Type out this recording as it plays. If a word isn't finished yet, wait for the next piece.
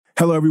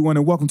Hello, everyone,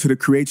 and welcome to the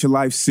Create Your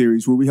Life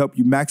series, where we help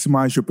you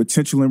maximize your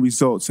potential and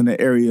results in the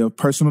area of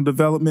personal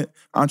development,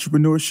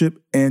 entrepreneurship,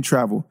 and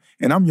travel.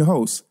 And I'm your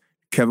host,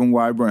 Kevin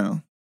Y.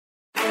 Brown.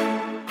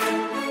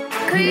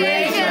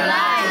 Create your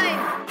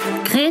life.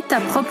 Crée ta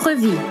propre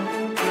vie.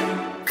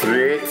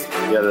 Create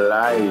your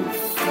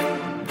life.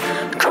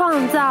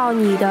 创造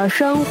你的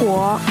生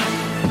活。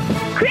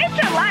 Create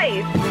your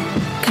life.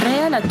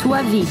 Crea la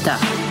tua vita.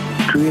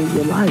 Create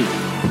your life.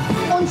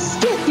 Und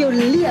steht your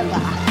liver.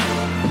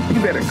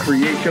 You better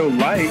create your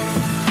life.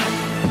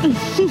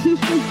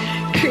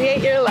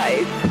 Create your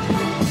life.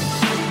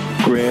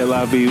 Create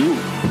la vie.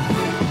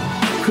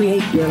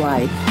 Create your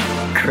life.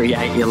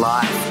 Create your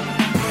life.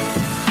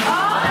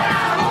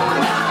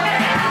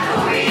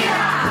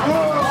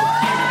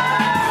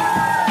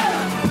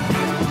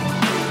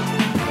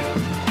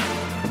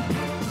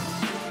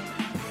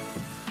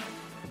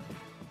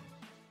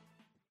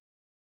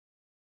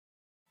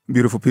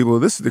 Beautiful people,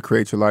 this is the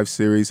Create Your Life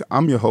series.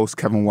 I'm your host,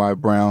 Kevin Y.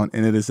 Brown,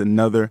 and it is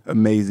another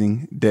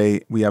amazing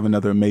day. We have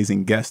another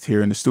amazing guest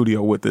here in the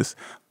studio with us.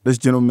 This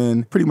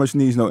gentleman pretty much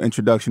needs no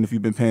introduction if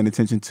you've been paying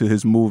attention to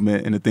his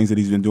movement and the things that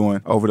he's been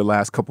doing over the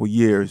last couple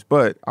years.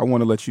 But I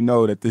want to let you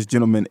know that this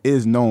gentleman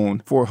is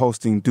known for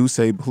hosting Douce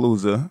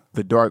Palooza,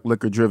 the dark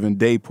liquor-driven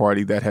day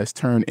party that has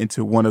turned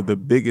into one of the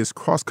biggest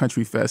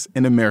cross-country fests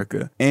in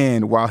America.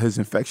 And while his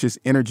infectious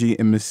energy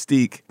and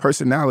mystique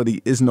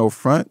personality is no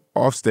front,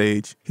 off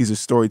stage, he's a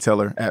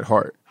storyteller at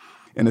heart.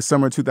 In the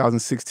summer of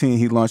 2016,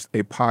 he launched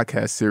a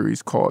podcast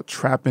series called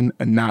Trappin'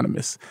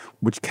 Anonymous,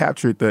 which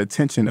captured the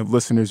attention of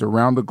listeners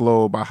around the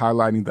globe by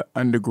highlighting the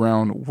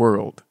underground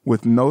world.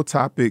 With no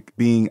topic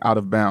being out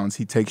of bounds,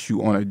 he takes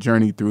you on a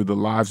journey through the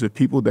lives of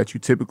people that you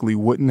typically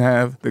wouldn't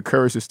have the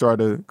courage to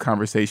start a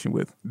conversation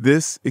with.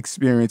 This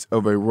experience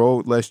of a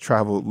road less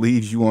traveled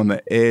leaves you on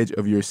the edge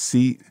of your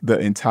seat the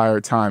entire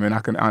time. And I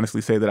can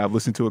honestly say that I've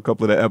listened to a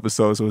couple of the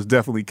episodes, so it's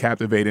definitely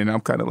captivating. I'm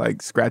kind of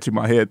like scratching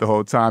my head the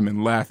whole time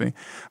and laughing.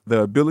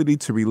 The ability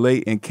to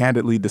relate and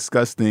candidly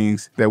discuss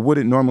things that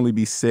wouldn't normally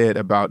be said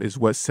about is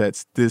what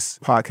sets this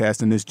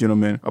podcast and this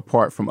gentleman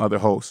apart from other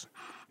hosts.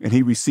 And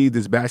he received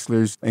his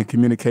bachelor's in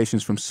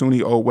communications from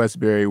SUNY Old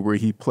Westbury, where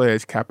he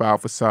pledged Kappa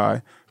Alpha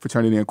Psi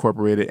Fraternity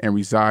Incorporated and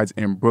resides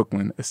in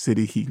Brooklyn, a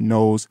city he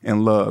knows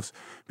and loves.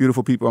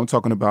 Beautiful people, I'm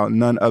talking about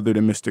none other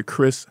than Mr.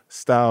 Chris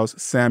Styles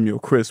Samuel.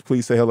 Chris,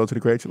 please say hello to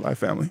the Create Your Life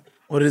family.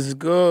 What is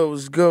good?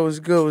 What's good? What's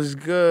good? What's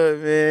good,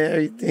 man?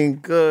 Everything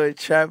good.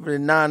 Trappin'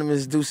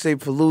 Anonymous, Douce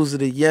Palooza,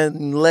 the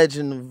young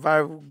legend, the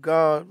viral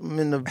god. I'm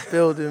in the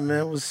building,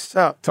 man. What's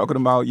up? Talking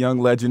about young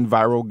legend,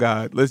 viral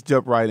god. Let's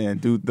jump right in,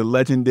 dude. The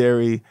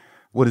legendary,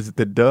 what is it,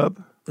 the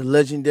dub? The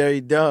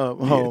legendary dub.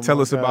 Yeah, tell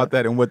us about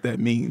that and what that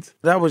means.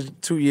 That was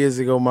 2 years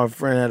ago. My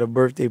friend had a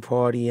birthday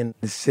party in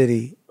the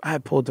city. I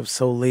had pulled up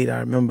so late, I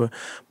remember,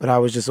 but I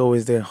was just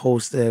always the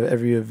host at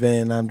every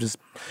event. I'm just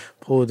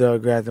pulled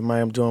up, grabbed the mic,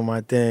 I'm doing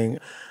my thing.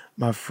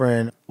 My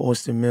friend,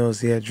 Austin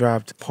Mills, he had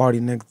dropped Party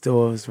Next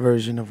Door's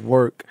version of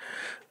Work,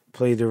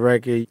 played the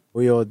record.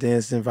 We all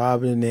dancing,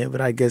 vibing in there,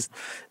 but I guess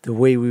the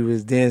way we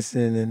was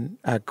dancing and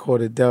I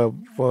caught a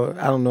dub for,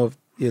 I don't know if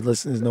your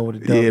listeners know what a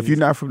dub is. Yeah, if you're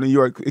not from New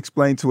York,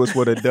 explain to us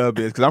what a dub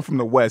is, because I'm from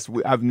the West.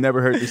 I've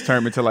never heard this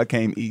term until I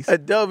came East. A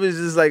dub is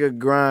just like a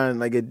grind,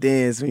 like a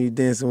dance when you're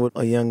dancing with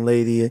a young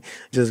lady,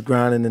 just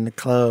grinding in the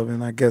club.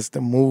 And I guess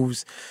the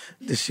moves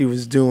that she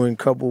was doing,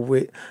 coupled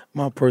with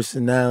my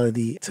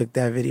personality, took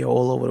that video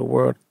all over the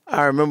world.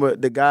 I remember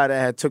the guy that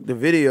had took the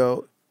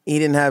video, he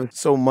didn't have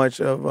so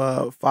much of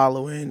a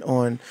following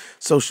on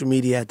social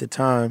media at the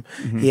time.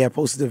 Mm-hmm. He had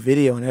posted a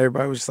video and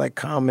everybody was just like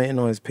commenting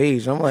on his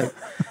page. I'm like,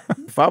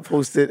 if I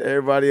post it,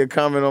 everybody would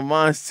comment on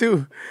mine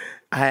too.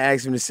 I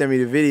asked him to send me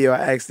the video.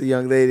 I asked the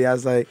young lady, I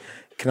was like,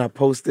 can I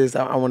post this?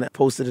 I want to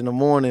post it in the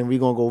morning. We're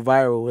going to go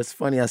viral. It's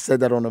funny, I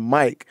said that on the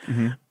mic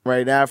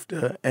right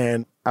after,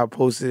 and I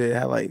posted it,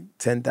 had like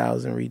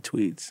 10,000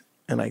 retweets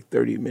in like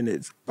 30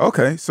 minutes.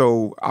 Okay,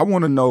 so I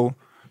want to know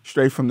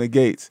straight from the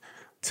gates,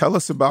 tell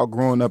us about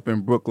growing up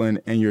in Brooklyn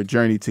and your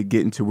journey to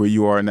getting to where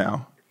you are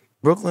now.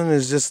 Brooklyn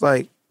is just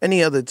like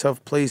any other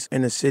tough place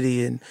in the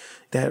city and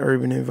that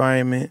urban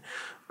environment.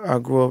 I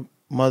grew up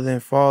mother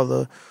and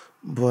father,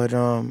 but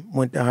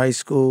went to high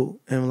school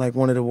in like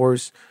one of the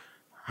worst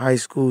high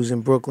schools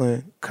in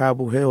Brooklyn,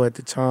 Cobble Hill at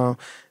the time.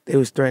 They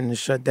was threatening to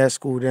shut that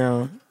school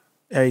down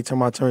every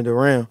time I turned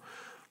around.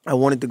 I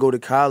wanted to go to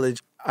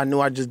college. I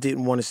knew I just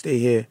didn't want to stay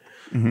here.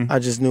 Mm-hmm. I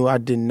just knew I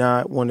did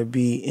not want to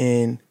be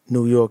in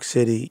New York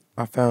City.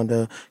 I found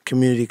a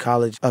community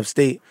college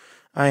upstate.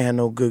 I ain't had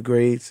no good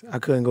grades. I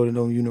couldn't go to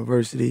no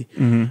university.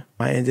 Mm-hmm.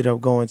 I ended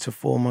up going to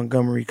Fort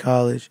Montgomery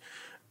College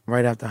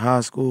right after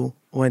high school.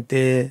 Went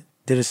there,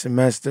 did a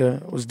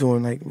semester, was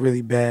doing like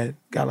really bad,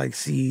 got like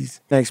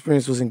C's. That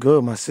experience wasn't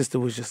good. My sister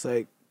was just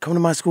like, come to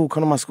my school,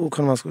 come to my school,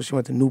 come to my school. She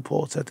went to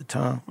Newport's at the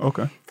time.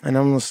 Okay. And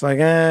I'm just like,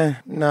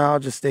 nah, I'll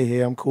just stay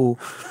here. I'm cool.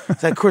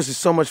 It's like, Chris, it's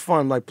so much fun.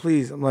 I'm like,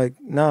 please. I'm like,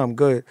 nah, I'm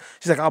good.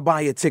 She's like, I'll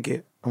buy you a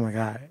ticket. I'm like,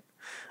 all right,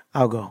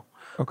 I'll go.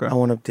 Okay. I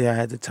went up there. I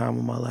had the time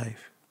of my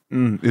life.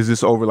 Is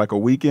this over like a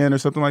weekend or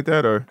something like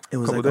that? Or it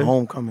was like a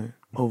homecoming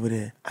over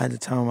there. I had the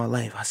time of my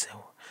life. I said,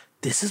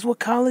 this is what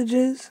college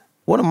is?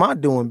 What am I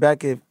doing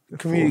back at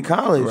community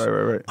college?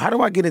 Right. How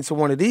do I get into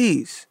one of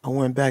these? I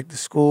went back to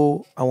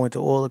school. I went to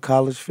all the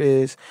college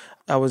fairs.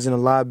 I was in the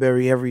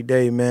library every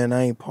day, man.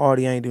 I ain't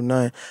party. I ain't do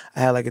nothing. I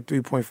had like a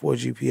 3.4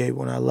 GPA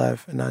when I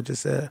left, and I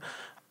just said,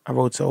 I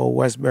wrote to Old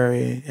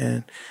Westbury,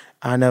 and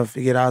I never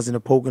forget, I was in a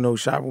Pocono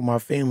shop with my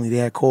family. They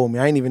had called me.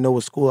 I didn't even know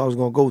what school I was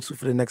going to go to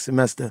for the next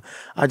semester.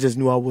 I just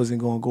knew I wasn't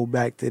going to go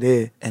back to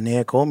there. And they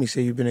had called me,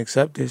 said, you've been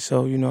accepted.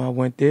 So, I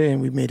went there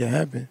and we made it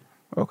happen.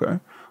 Okay.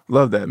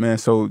 Love that, man.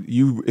 So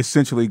you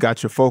essentially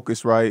got your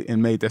focus right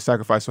and made that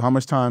sacrifice. So how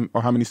much time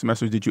or how many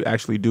semesters did you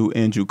actually do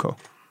in JUCO?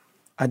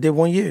 I did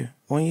 1 year.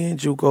 1 year in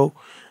JUCO.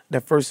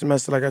 That first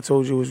semester, like I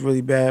told you, was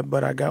really bad,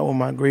 but I got all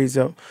my grades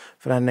up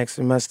for that next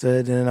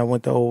semester. Then I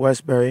went to Old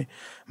Westbury.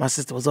 My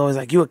sister was always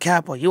like, you a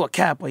Kappa, you a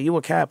Kappa, you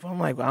a Kappa. I'm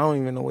like, I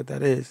don't even know what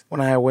that is. When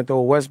I went to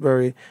Old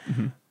Westbury,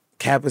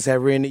 Kappas had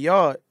ran the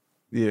yard.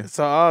 Yeah.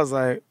 So I was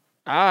like,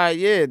 all right,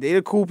 yeah, they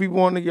the cool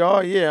people on the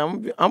yard. Yeah,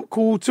 I'm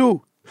cool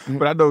too.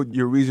 But I know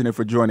your reasoning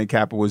for joining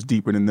Kappa was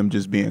deeper than them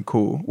just being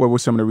cool. What were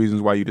some of the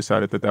reasons why you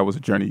decided that was a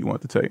journey you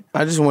wanted to take?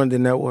 I just wanted to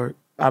network.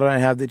 I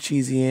didn't have the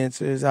cheesy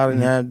answers. I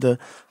didn't have the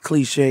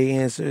cliche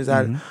answers.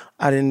 I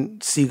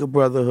didn't seek a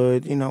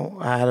brotherhood.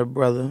 I had a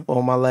brother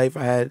all my life.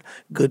 I had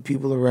good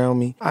people around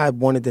me. I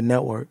wanted the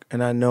network,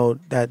 and I know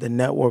that the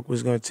network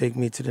was going to take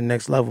me to the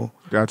next level.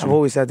 Gotcha. I've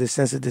always had this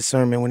sense of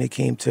discernment when it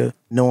came to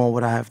knowing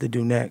what I have to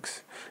do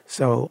next.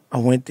 So I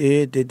went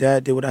there, did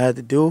that, did what I had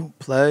to do,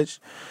 pledged,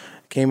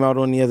 came out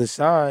on the other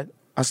side.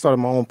 I started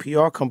my own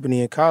PR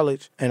company in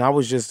college, and I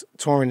was just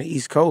touring the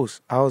East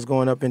Coast. I was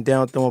going up and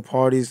down, throwing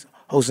parties,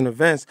 hosting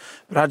events,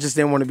 but I just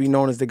didn't want to be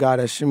known as the guy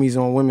that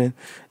shimmies on women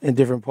in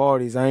different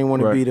parties. I didn't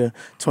want to be the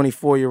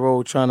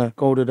 24-year-old trying to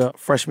go to the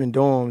freshman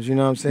dorms, you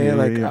know what I'm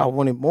saying? Yeah. I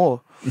wanted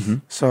more.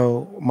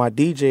 So my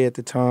DJ at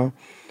the time,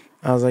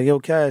 I was like, yo,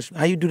 Cash,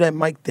 how you do that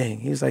mic thing?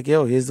 He was like,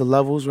 yo, here's the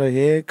levels right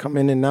here. Come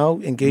in and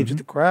out, engage with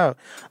the crowd.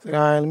 I was like, all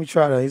right, let me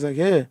try that. He's like,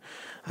 yeah.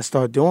 I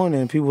started doing it,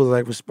 and people were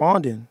like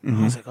responding.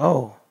 I was like,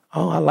 oh,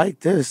 I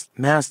like this.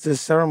 Master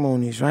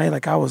ceremonies, right?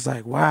 Like, I was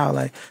like, wow,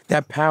 like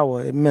that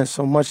power, it meant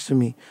so much to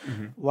me.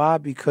 Why?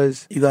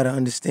 Because you got to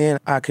understand,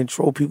 I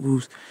control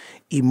people's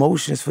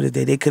emotions for the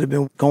day. They could have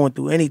been going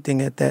through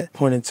anything at that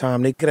point in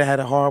time. They could have had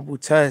a horrible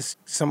test.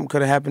 Something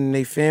could have happened in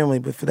their family,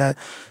 but for that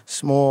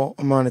small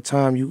amount of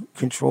time, you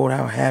controlled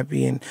how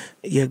happy and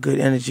your good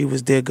energy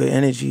was their good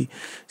energy.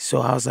 So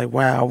I was like,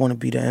 wow, I want to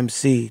be the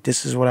MC.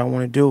 This is what I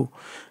want to do.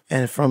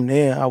 And from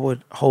there, I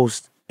would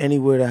host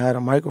anywhere that had a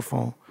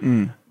microphone.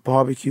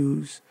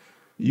 Barbecues,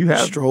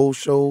 stroll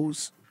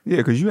shows. Yeah,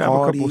 because you have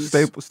parties.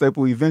 a couple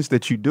staple events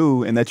that you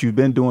do and that you've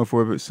been doing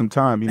for some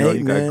time. You got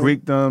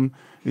Greekdom,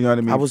 you know what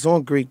I mean? I was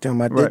on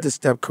Greekdom. I did the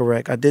Step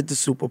Correct. I did the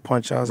Super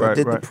Punch Outs. I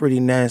did the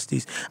Pretty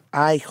Nasties.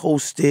 I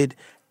hosted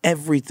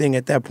everything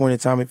at that point in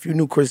time. If you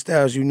knew Chris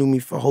Styles, you knew me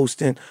for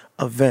hosting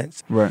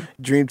events. Right.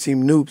 Dream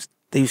Team Noops,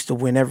 they used to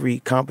win every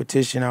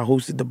competition. I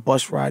hosted the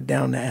bus ride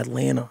down to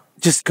Atlanta.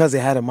 Just because they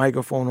had a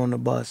microphone on the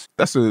bus.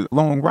 That's a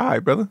long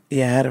ride, brother.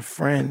 Yeah, I had a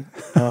friend,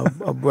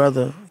 a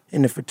brother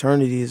in the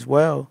fraternity as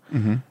well.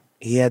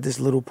 He had this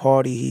little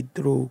party he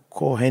threw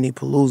called Henny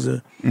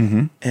Palooza.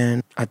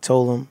 And I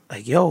told him,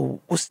 like,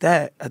 yo, what's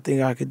that? I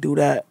think I could do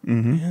that.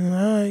 And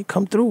all right,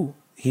 come through.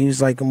 He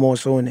was like more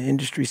so in the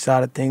industry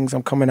side of things.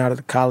 I'm coming out of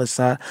the college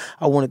side.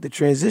 I wanted to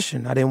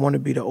transition. I didn't want to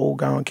be the old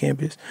guy on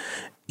campus.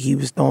 He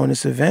was throwing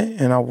this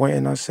event, and I went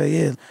and I said,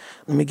 yeah,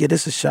 let me get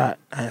this a shot.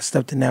 I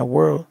stepped in that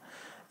world.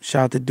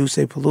 Shout out to Duce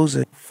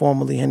Palooza,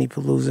 formerly Henny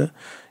Palooza.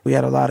 We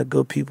had a lot of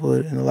good people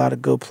in a lot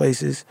of good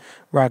places.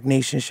 Rock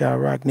Nation, shout out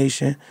Rock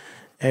Nation.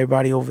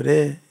 Everybody over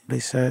there, they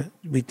said,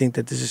 we think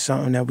that this is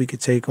something that we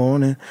could take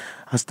on. And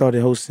I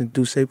started hosting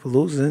Duce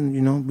Palooza,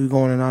 and, we're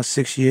going in our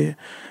 6th year.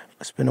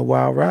 It's been a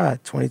wild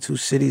ride. 22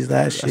 cities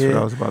last year. That's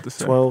what I was about to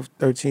say. 12,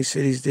 13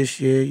 cities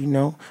this year,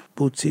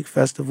 boutique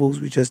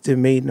festivals. We just did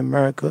Made in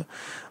America.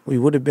 We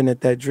would have been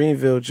at that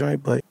Dreamville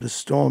joint, but the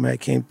storm had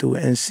came through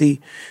NC.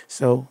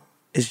 So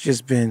it's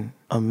just been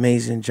an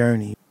amazing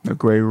journey. A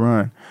great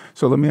run.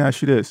 So let me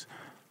ask you this.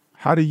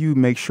 How do you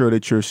make sure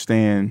that you're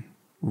staying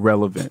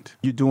relevant?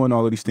 You're doing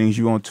all of these things.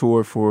 You're on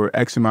tour for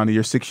X amount of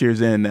years, 6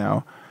 years in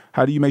now.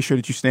 How do you make sure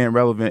that you're staying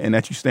relevant and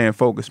that you're staying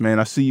focused, man?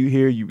 I see you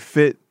here. You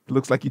fit.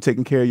 Looks like you're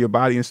taking care of your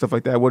body and stuff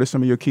like that. What are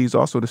some of your keys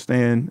also to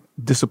staying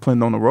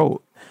disciplined on the road?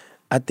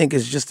 I think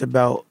it's just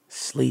about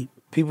sleep.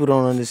 People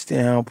don't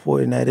understand how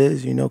important that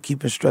is,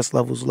 keeping stress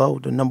levels low.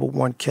 The number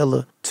one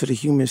killer to the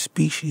human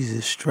species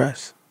is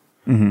stress.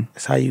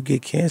 That's how you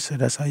get cancer.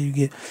 That's how you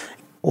get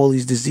all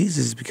these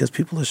diseases, because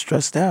people are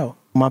stressed out.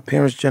 My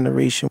parents'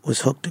 generation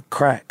was hooked to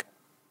crack.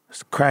 It's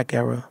the crack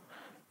era.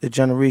 The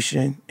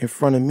generation in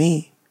front of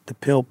me, the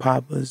pill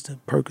poppers, the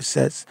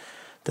Percocets,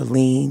 the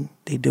lean,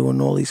 they doing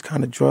all these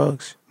kind of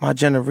drugs. My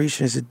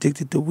generation is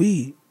addicted to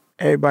weed.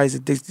 Everybody's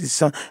addicted to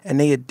something, and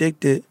they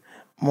addicted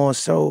more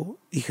so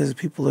because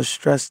people are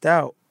stressed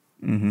out.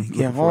 They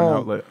get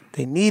home,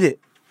 they need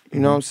it. You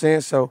know what I'm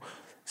saying? So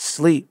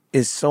sleep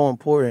is so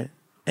important,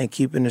 and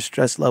keeping the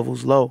stress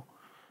levels low.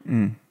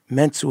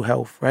 mental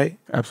health, right?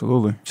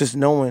 Absolutely. Just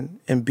knowing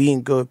and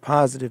being good,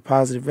 positive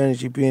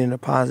energy, being in a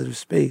positive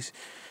space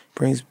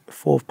brings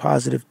forth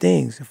positive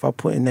things. If I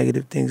put in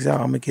negative things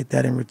out, I'm going to get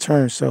that in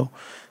return. So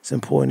it's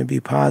important to be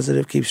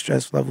positive, keep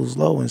stress levels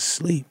low, and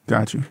sleep.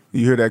 Got you.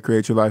 You hear that,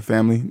 Create Your Life,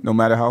 family? No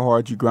matter how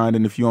hard you grind,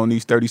 and if you're on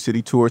these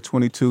 30-city tours,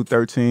 22,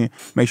 13,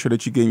 make sure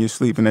that you're getting your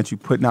sleep and that you're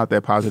putting out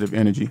that positive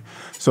energy.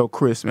 So,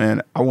 Chris,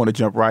 man, I want to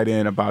jump right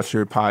in about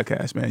your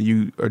podcast, man.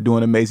 You are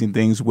doing amazing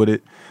things with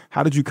it.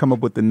 How did you come up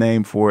with the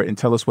name for it, and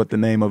tell us what the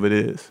name of it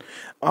is?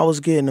 I was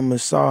getting a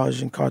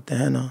massage in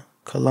Cartagena,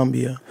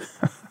 Colombia.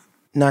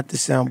 Not to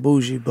sound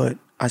bougie, but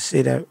I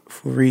say that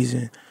for a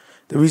reason.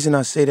 The reason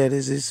I say that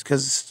is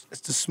because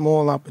it's the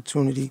small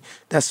opportunity,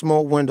 that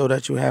small window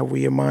that you have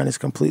where your mind is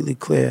completely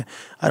clear.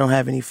 I don't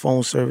have any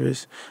phone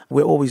service.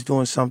 We're always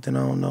doing something.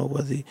 I don't know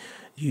whether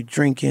you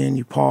drinking,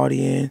 you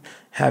partying,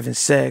 having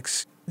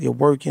sex, you're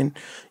working.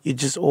 You're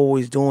just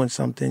always doing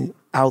something.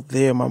 Out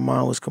there, my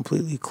mind was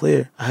completely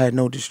clear. I had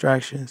no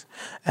distractions.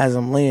 As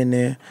I'm laying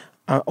there,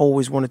 I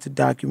always wanted to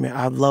document.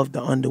 I love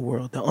the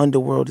underworld. The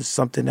underworld is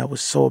something that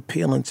was so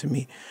appealing to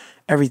me.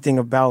 Everything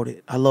about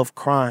it. I love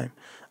crime.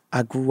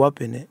 I grew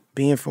up in it.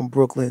 Being from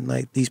Brooklyn,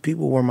 like, these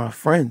people were my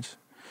friends.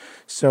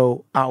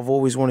 So I've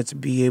always wanted to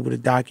be able to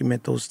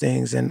document those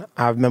things. And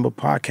I remember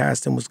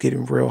podcasting was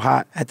getting real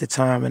hot at the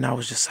time. And I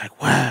was just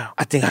like, wow,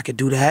 I think I could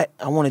do that.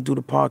 I want to do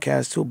the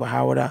podcast too, but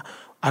how would I?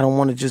 I don't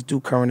want to just do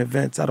current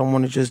events. I don't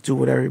want to just do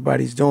what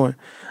everybody's doing.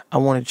 I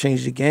want to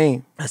change the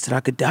game. I said, I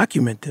could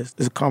document this.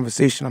 This is a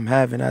conversation I'm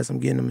having as I'm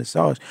getting a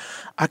massage.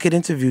 I could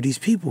interview these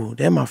people.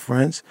 They're my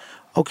friends.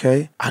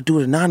 Okay, I'll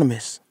do it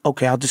anonymous.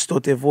 Okay, I'll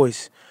distort their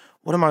voice.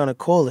 What am I going to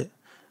call it?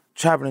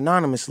 Trapping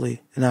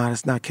anonymously? Nah,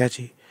 that's not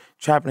catchy.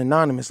 Trapping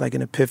Anonymous, like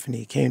an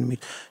epiphany, came to me.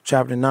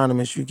 Trapping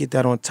Anonymous, you get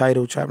that on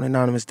Tidal,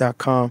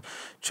 trappinganonymous.com.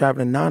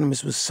 Trapping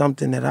Anonymous was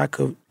something that I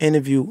could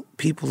interview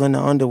people in the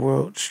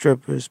underworld,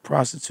 strippers,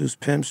 prostitutes,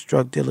 pimps,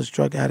 drug dealers,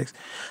 drug addicts.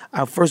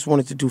 I first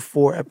wanted to do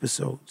 4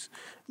 episodes.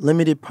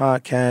 Limited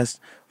podcast,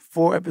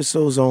 4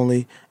 episodes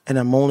only, and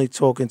I'm only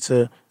talking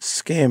to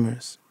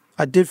scammers.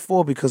 I did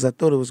 4 because I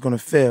thought it was going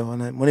to fail.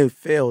 And when it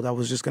failed, I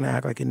was just going to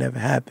act like it never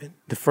happened.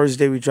 The first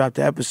day we dropped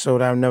the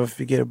episode, I'll never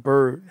forget, a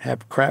bird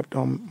had crapped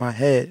on my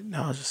head. And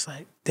I was just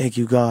like, thank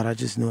you, God. I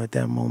just knew at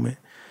that moment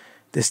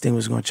this thing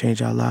was going to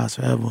change our lives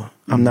forever.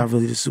 Mm-hmm. I'm not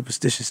really the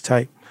superstitious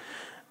type.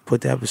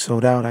 Put the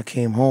episode out. I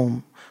came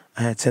home.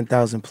 I had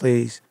 10,000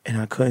 plays,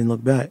 and I couldn't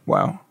look back.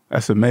 Wow.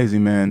 That's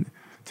amazing, man.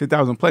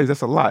 10,000 plays,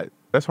 that's a lot.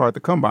 That's hard to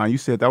come by. And you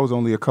said that was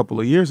only a couple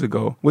of years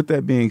ago. With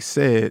that being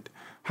said,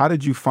 how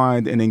did you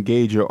find and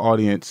engage your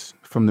audience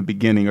from the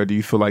beginning? Or do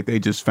you feel like they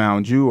just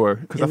found you? Or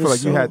because I feel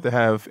like you had to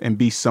have and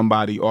be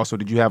somebody also.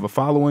 Did you have a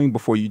following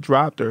before you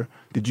dropped, or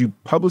did you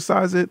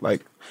publicize it?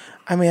 Like,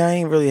 I mean, I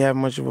ain't really have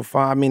much of a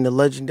follow. I mean, the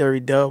legendary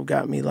Dub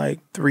got me like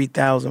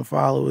 3,000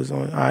 followers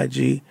on IG,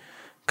 a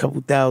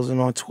couple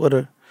thousand on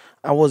Twitter.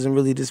 I wasn't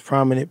really this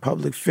prominent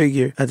public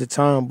figure at the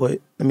time,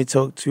 but let me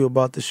talk to you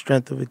about the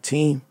strength of a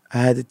team. I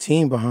had the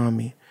team behind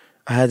me.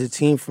 I had the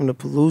team from the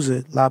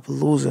Palooza, La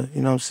Palooza,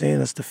 you know what I'm saying?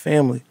 That's the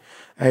family.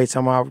 Every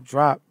time I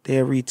drop,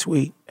 they'd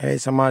retweet. Every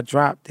time I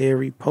drop, they'd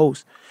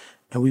repost.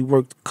 And we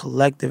worked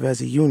collective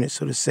as a unit.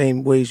 So the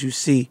same ways you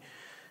see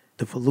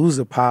the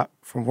Palooza pop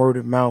from word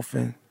of mouth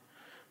and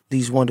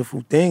these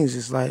wonderful things,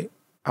 it's like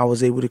I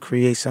was able to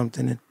create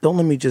something. And don't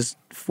let me just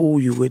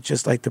fool you with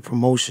just like the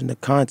promotion, the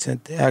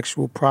content, the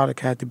actual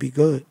product had to be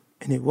good.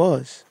 And it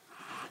was.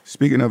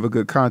 Speaking of a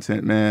good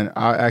content, man,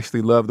 I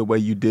actually love the way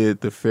you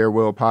did the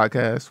Farewell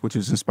podcast, which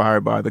is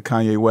inspired by the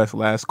Kanye West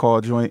Last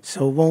Call joint.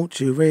 So won't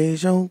you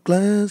raise your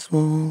glass,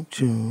 won't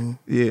you?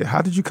 Yeah,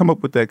 how did you come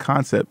up with that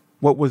concept?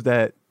 What was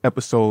that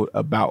episode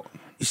about?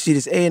 You see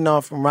this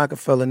A&R from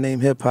Rockefeller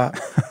named Hip Hop.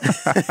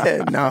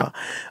 Nah,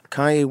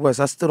 Kanye West,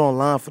 I stood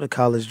online for the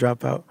college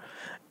dropout.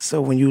 So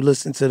when you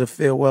listen to the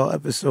Farewell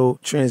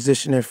episode,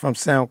 transitioning from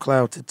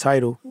SoundCloud to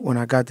Tidal, when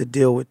I got to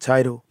deal with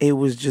Tidal, it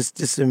was just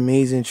this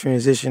amazing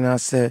transition. I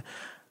said,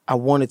 I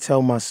want to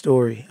tell my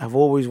story. I've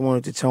always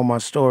wanted to tell my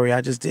story.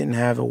 I just didn't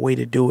have a way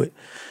to do it.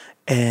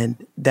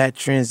 And that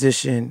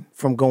transition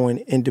from going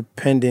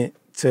independent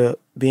to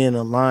being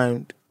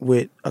aligned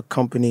with a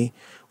company,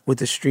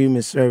 with a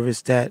streaming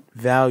service that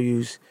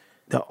values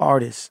the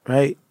artist,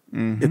 right?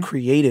 Mm-hmm. The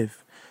creative.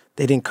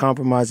 They didn't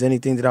compromise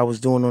anything that I was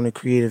doing on the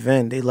creative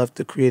end. They left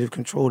the creative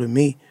control to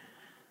me.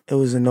 It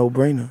was a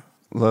no-brainer.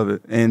 Love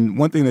it. And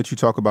one thing that you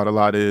talk about a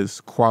lot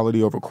is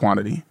quality over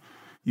quantity.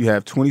 You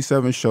have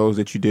 27 shows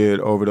that you did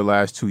over the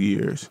last 2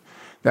 years.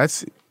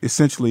 That's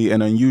essentially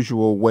an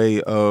unusual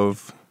way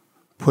of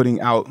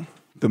putting out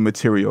the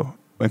material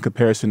in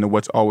comparison to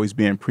what's always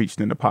being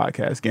preached in the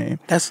podcast game.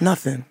 That's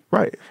nothing.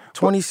 Right.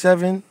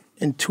 27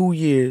 in 2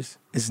 years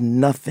is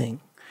nothing.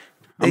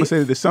 I'm going to say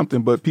that there's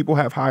something, but people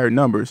have higher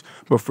numbers.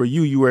 But for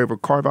you, you were able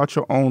to carve out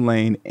your own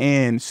lane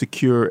and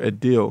secure a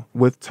deal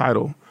with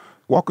Tidal.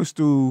 Walk us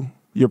through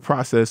your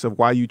process of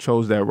why you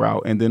chose that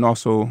route. And then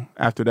also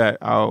after that,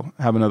 I'll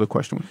have another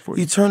question for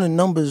you. You turn the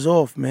numbers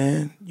off,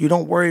 man. You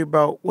don't worry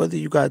about whether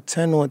you got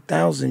 10 or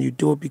 1,000. You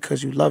do it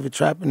because you love it.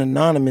 Trapping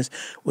Anonymous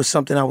was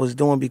something I was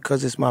doing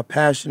because it's my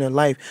passion in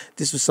life.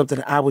 This was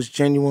something I was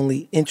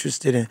genuinely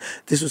interested in.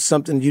 This was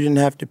something you didn't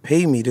have to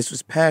pay me. This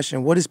was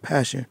passion. What is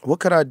passion? What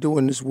could I do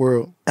in this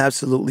world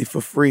absolutely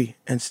for free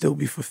and still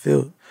be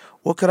fulfilled?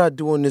 What could I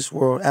do in this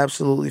world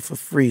absolutely for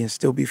free and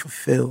still be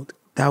fulfilled?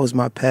 That was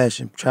my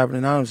passion. Trapping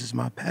Anonymous is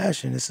my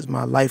passion. This is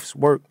my life's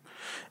work.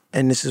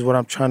 And this is what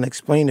I'm trying to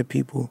explain to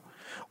people.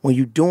 When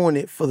you're doing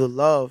it for the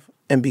love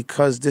and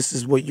because this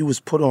is what you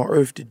was put on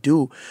earth to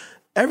do,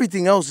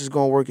 everything else is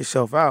going to work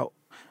itself out.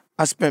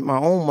 I spent my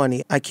own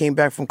money. I came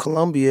back from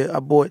Colombia. I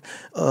bought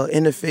an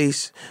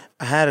interface.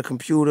 I had a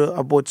computer.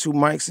 I bought 2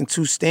 mics and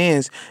 2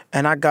 stands,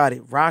 and I got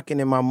it rocking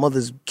in my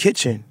mother's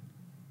kitchen.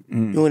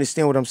 You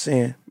understand what I'm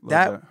saying?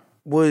 That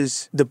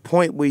was the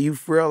point where you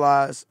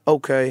realize,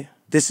 okay,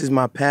 this is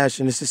my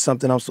passion. This is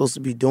something I'm supposed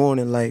to be doing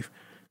in life.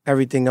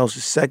 Everything else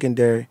is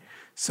secondary.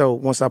 So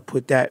once I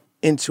put that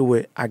into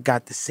it, I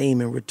got the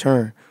same in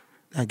return.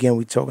 Again,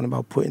 we're talking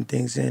about putting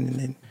things in and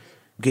then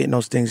getting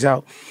those things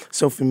out.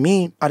 So for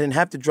me, I didn't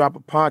have to drop a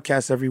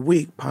podcast every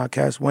week.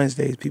 Podcast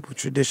Wednesdays, people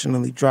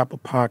traditionally drop a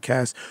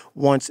podcast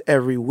once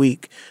every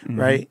week,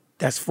 right?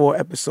 That's 4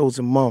 episodes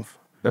a month.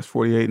 That's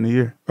 48 in a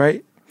year.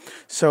 Right?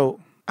 So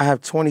I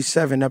have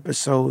 27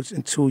 episodes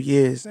in 2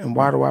 years. And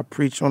why do I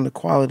preach on the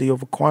quality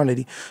over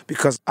quantity?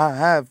 Because I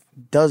have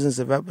dozens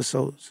of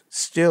episodes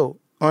still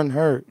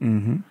unheard.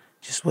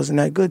 Just wasn't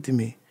that good to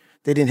me.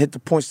 They didn't hit the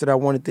points that I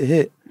wanted to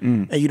hit.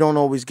 And you don't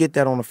always get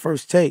that on the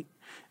first take.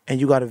 And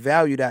you got to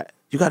value that.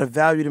 You got to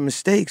value the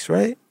mistakes,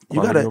 right?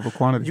 Quality over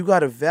quantity. You got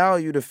to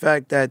value the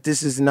fact that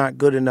this is not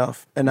good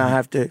enough and I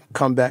have to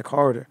come back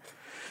harder.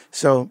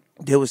 So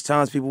there was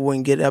times people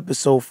wouldn't get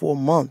episode for a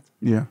month.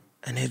 Yeah.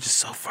 And they're just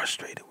so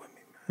frustrated with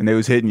me, man. And they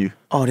was hitting you.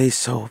 Oh, they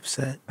so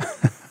upset.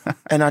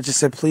 And I just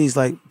said, please,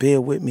 like,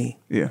 bear with me.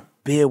 Yeah.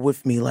 Bear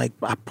with me. Like,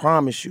 I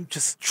promise you,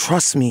 just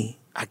trust me.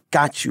 I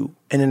got you.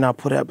 And then I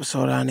put an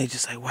episode out and they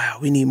just like, wow,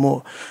 we need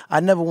more.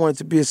 I never wanted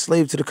to be a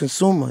slave to the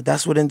consumer.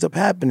 That's what ends up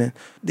happening.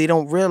 They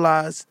don't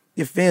realize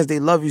your fans, they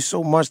love you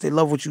so much. They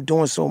love what you're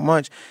doing so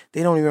much.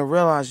 They don't even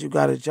realize you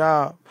got a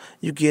job.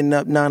 You getting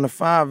up 9 to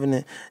 5 and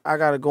then I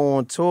got to go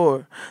on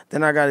tour.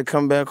 Then I got to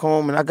come back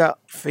home and I got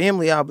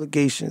family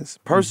obligations,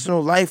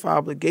 personal life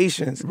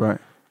obligations. Right.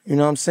 You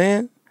know what I'm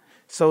saying?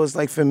 So it's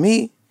like for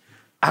me,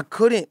 I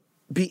couldn't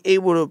be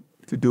able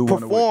to do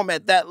perform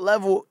at that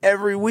level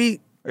every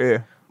week.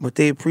 Yeah. But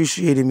they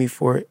appreciated me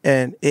for it,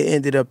 and it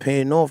ended up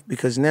paying off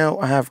because now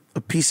I have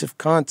a piece of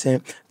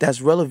content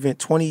that's relevant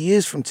 20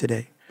 years from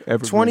today.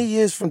 Evergreen. 20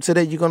 years from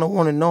today, you're going to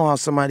want to know how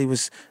somebody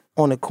was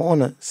on the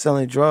corner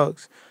selling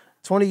drugs.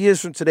 20 years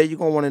from today, you're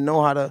going to want to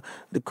know how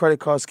the credit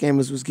card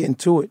scammers was getting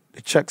to it,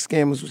 the check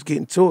scammers was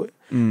getting to it.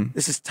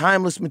 This is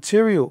timeless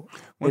material.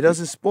 It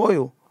doesn't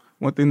spoil.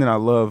 One thing that I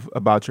love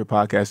about your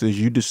podcast is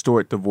you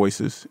distort the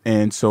voices.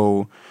 And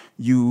so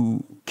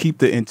you keep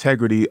the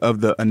integrity of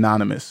the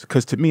anonymous.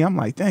 Because to me, I'm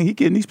like, dang, he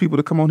getting these people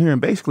to come on here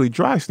and basically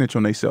dry snitch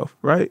on themselves,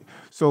 right?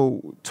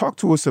 So talk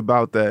to us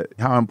about that,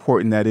 how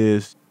important that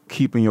is,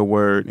 keeping your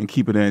word and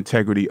keeping the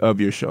integrity of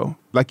your show.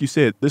 Like you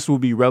said, this will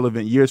be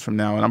relevant years from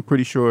now. And I'm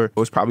pretty sure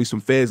there's probably some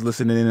feds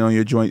listening in on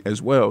your joint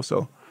as well.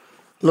 So,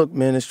 look,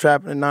 man, it's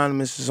Trapping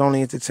Anonymous. It's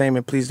only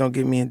entertainment. Please don't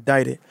get me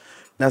indicted.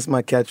 That's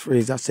my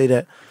catchphrase. I say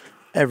that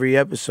every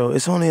episode.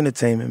 It's only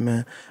entertainment,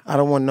 man. I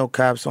don't want no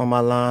cops on my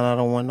line. I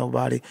don't want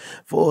nobody.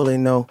 For all they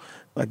know,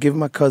 I give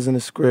my cousin a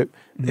script.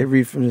 They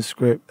read from the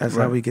script. That's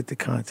how we get the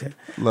content.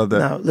 Love that.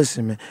 Now,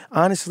 listen, man.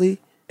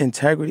 Honestly,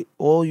 integrity,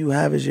 all you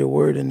have is your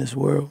word in this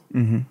world.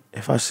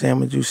 If I say I'm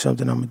going to do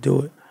something, I'm going to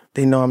do it.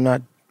 They know I'm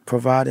not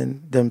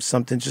providing them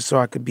something just so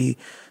I could be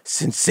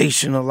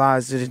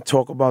sensationalized it and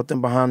talk about them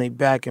behind their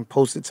back and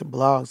post it to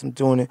blogs. I'm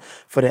doing it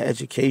for their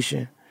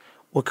education.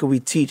 What could we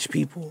teach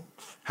people?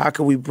 How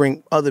can we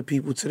bring other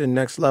people to the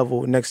next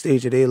level, next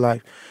stage of their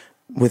life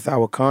with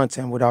our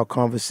content, with our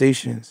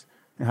conversations?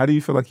 And how do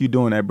you feel like you're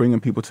doing that, bringing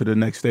people to the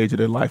next stage of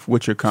their life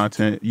with your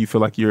content? You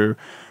feel like you're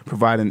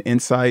providing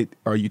insight?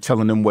 Are you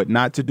telling them what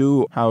not to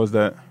do? How is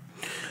that?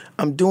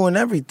 I'm doing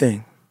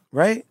everything,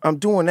 right? I'm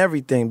doing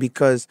everything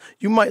because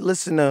you might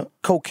listen to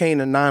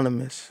Cocaine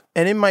Anonymous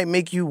and it might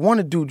make you want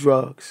to do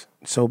drugs.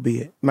 So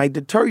be it. It might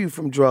deter you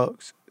from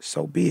drugs.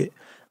 So be it.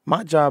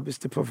 My job is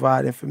to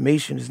provide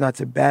information. It's not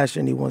to bash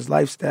anyone's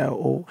lifestyle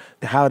or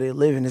how they're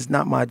living. It's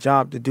not my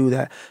job to do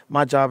that.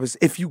 My job is,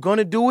 if you're going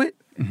to do it,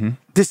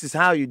 this is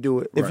how you do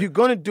it. If you're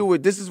going to do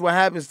it, this is what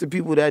happens to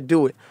people that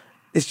do it.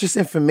 It's just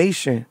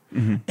information.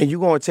 And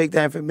you're going to take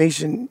that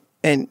information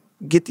and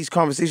get these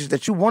conversations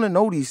that you want to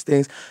know these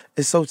things.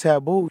 It's so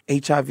taboo.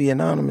 HIV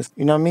Anonymous,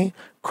 you know what I mean?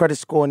 Credit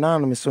Score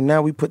Anonymous. So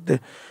now we put the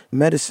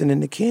medicine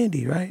in the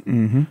candy, right?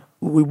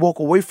 We walk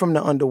away from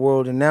the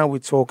underworld, and now we're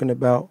talking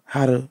about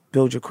how to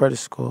build your credit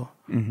score,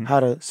 how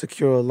to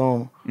secure a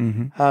loan,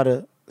 how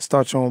to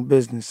start your own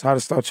business, how to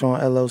start your own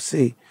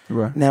LLC.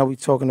 Now we're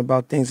talking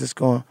about things that's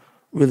going to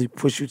really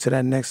push you to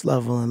that next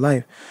level in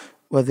life.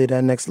 Whether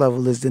that next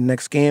level is the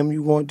next scam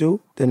you going to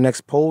do, the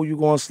next pole you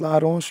going to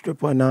slide on,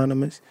 Stripper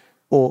Anonymous,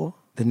 or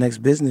the next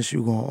business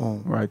you going to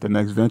own. Right, the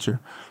next venture.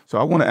 So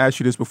I want to ask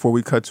you this before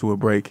we cut to a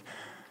break.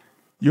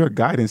 You're a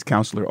guidance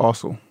counselor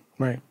also.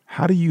 Right.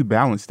 How do you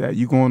balance that?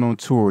 You going on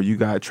tour, you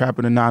got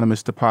Trapping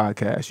Anonymous, the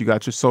podcast, you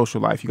got your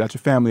social life, you got your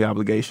family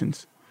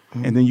obligations,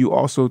 and then you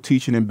also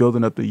teaching and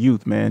building up the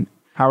youth, man.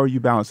 How are you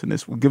balancing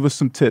this? Well, give us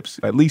some tips,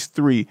 at least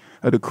 3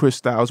 of the Chris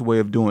Styles way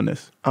of doing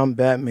this. I'm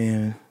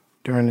Batman.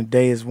 During the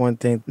day is one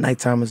thing,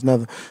 nighttime is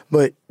another.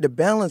 But the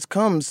balance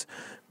comes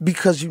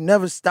because you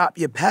never stop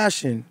your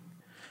passion.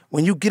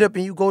 When you get up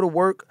and you go to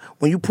work,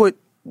 when you put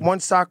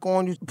one sock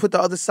on, you put the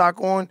other sock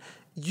on,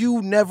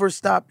 you never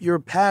stop your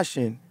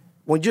passion.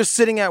 When you're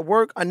sitting at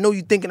work, I know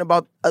you're thinking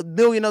about a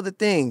million other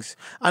things.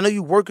 I know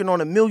you're working on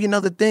a million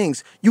other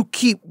things. You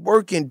keep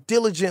working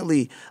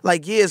diligently.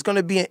 Like, yeah, it's going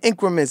to be in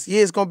increments.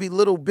 Yeah, it's going to be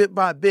little bit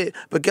by bit.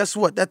 But guess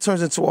what? That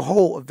turns into a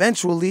whole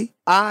eventually.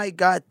 I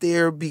got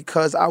there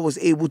because I was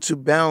able to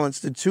balance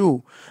the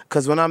two.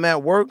 Because when I'm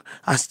at work,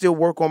 I still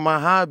work on my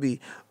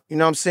hobby. You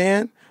know what I'm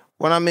saying?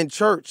 When I'm in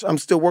church, I'm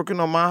still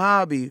working on my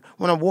hobby.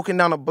 When I'm walking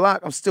down the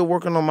block, I'm still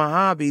working on my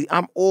hobby.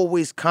 I'm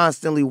always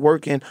constantly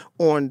working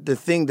on the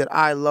thing that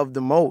I love the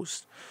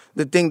most,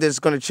 the thing that's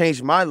going to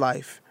change my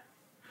life.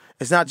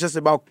 It's not just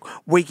about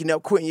waking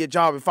up, quitting your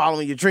job, and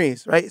following your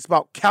dreams, right? It's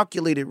about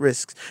calculated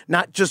risks,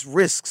 not just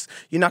risks.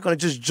 You're not going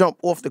to just jump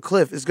off the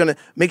cliff. It's going to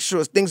make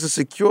sure things are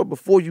secure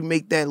before you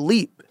make that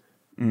leap.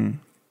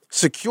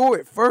 Secure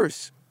it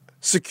first.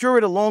 Secure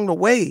it along the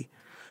way.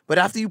 But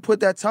after you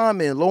put that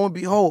time in, lo and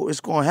behold, it's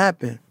going to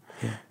happen.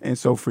 And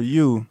so for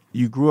you,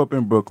 you grew up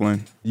in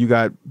Brooklyn. You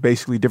got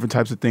basically different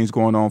types of things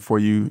going on for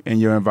you in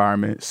your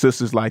environment.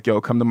 Sisters like, yo,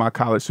 come to my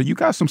college. So you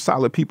got some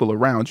solid people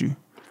around you.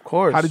 Of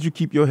course. How did you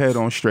keep your head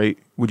on straight,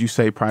 would you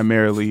say,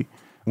 primarily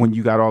when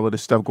you got all of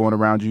this stuff going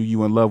around you,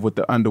 you in love with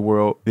the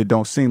underworld? It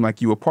don't seem like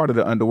you were part of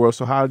the underworld.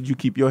 So how did you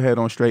keep your head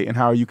on straight, and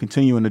how are you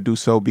continuing to do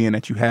so, being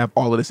that you have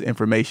all of this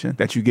information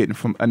that you're getting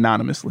from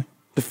anonymously?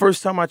 The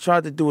first time I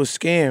tried to do a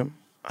scam,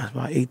 I was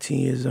about 18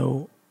 years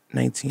old,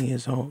 19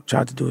 years old,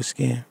 tried to do a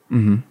scam.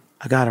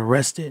 I got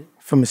arrested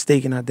for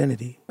mistaken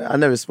identity. I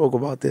never spoke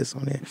about this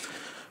on there.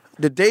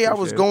 The day I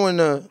was going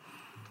to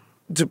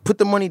put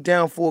the money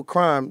down for a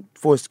crime,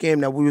 for a scam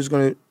that we was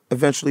going to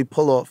eventually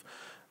pull off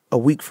a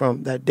week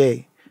from that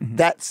day,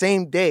 that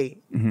same day,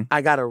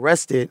 I got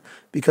arrested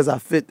because I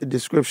fit the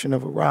description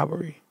of a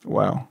robbery.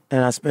 Wow.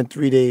 And I spent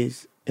 3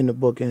 days in the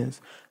bookends.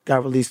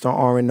 Got released on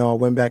R&R,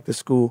 went back to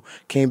school,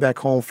 came back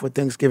home for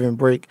Thanksgiving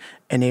break,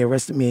 and they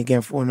arrested me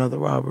again for another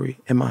robbery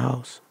in my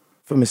house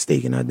for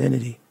mistaken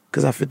identity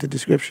because I fit the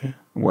description.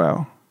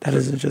 Wow. That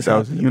isn't just That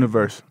was the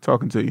universe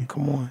talking to you.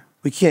 Come on.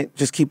 We can't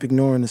just keep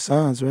ignoring the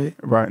signs, right?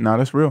 Right. No,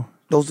 that's real.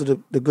 Those are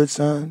the good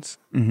signs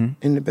and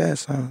the bad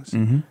signs.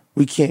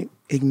 We can't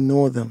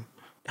ignore them.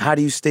 How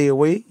do you stay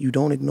away? You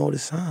don't ignore the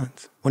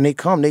signs. When they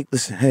come, they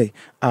listen, hey,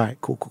 all right,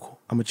 cool.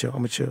 I'm going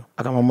to chill.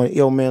 I got my money.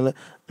 Yo, man, let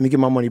me get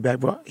my money back,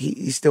 bro.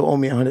 He still owe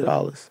me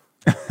 $100.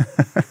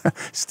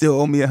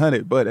 Still owe me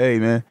 $100, but hey,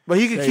 man. But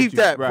he can keep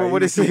that for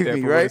what it saved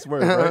me, right? It's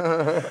worth,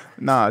 right?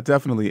 Nah,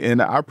 definitely.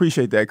 And I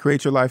appreciate that.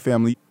 Create Your Life,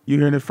 family. You're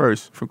hearing it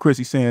first from Chris.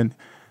 He's saying,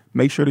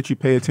 make sure that you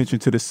pay attention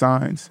to the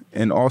signs,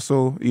 and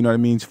also, you know what I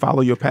mean,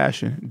 follow your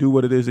passion. Do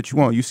what it is that you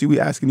want. You see, we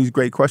asking these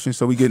great questions,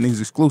 so we getting these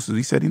exclusives.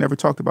 He said he never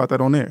talked about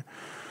that on air.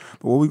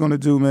 But what we're going to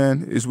do,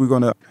 man, is we're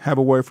going to have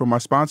a word from our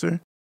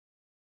sponsor.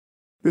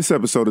 This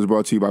episode is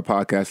brought to you by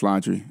Podcast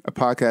Laundry, a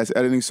podcast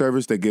editing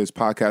service that gives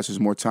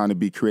podcasters more time to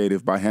be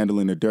creative by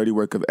handling the dirty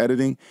work of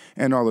editing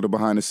and all of the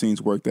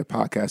behind-the-scenes work that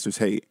podcasters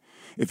hate.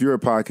 If you're a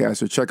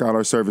podcaster, check out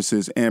our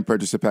services and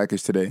purchase a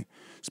package today.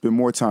 Spend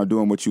more time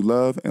doing what you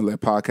love and let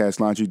Podcast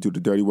Laundry do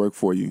the dirty work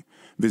for you.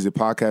 Visit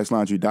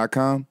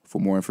podcastlaundry.com for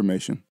more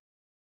information.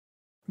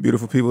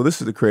 Beautiful people,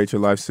 this is the Create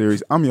Your Life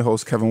series. I'm your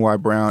host, Kevin Y.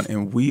 Brown,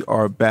 and we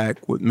are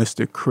back with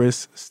Mr.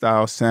 Chris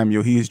Styles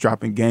Samuel. He is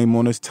dropping game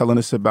on us, telling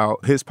us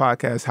about his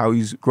podcast, how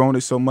he's grown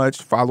it so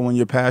much, following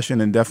your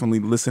passion, and definitely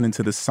listening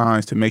to the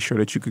signs to make sure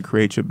that you can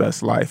create your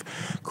best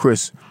life.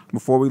 Chris,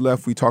 before we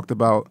left, we talked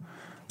about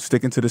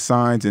sticking to the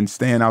signs and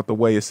staying out the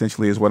way,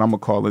 essentially, is what I'm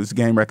going to call it. It's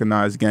game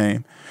recognized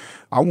game.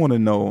 I want to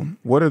know,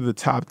 what are the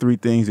top 3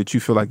 things that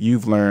you feel like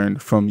you've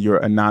learned from your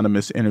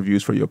anonymous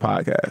interviews for your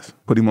podcast?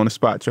 Put him on the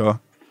spot, y'all.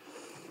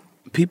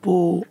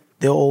 People,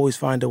 they'll always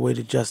find a way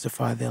to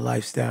justify their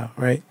lifestyle,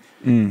 right?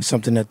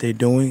 Something that they're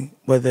doing,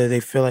 whether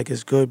they feel like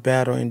it's good,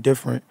 bad, or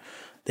indifferent,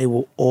 they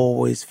will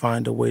always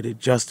find a way to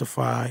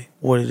justify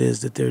what it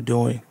is that they're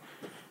doing.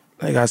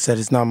 Like I said,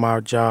 it's not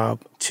my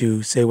job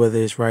to say whether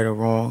it's right or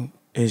wrong.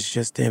 It's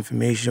just the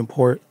information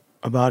part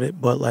about it.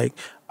 But like,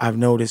 I've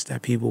noticed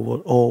that people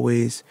will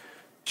always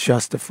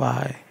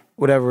justify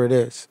whatever it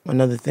is.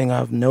 Another thing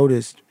I've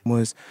noticed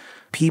was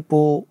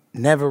people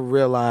never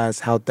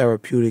realize how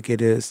therapeutic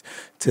it is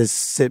to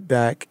sit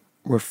back,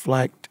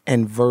 reflect,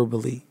 and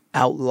verbally,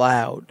 out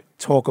loud,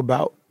 talk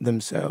about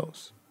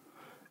themselves.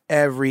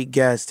 Every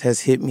guest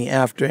has hit me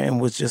after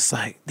and was just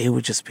like, they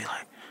would just be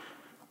like,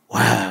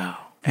 wow.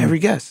 Every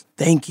guest,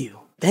 thank you.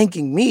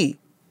 Thanking me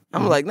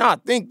I'm like, nah,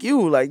 thank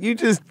you. Like, you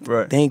just,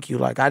 Right. thank you.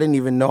 Like, I didn't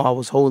even know I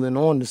was holding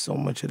on to so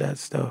much of that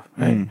stuff,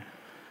 right?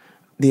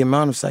 The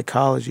amount of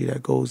psychology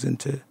that goes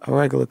into a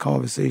regular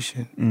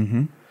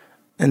conversation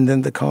and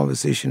then the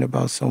conversation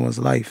about someone's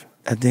life,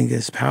 I think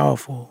is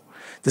powerful.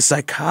 The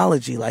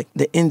psychology, like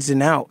the ins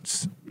and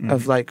outs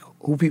of like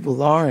who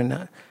people are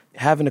and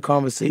having a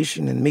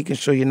conversation and making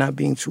sure you're not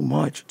being too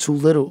much, too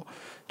little,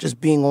 just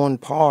being on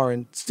par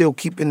and still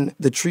keeping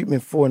the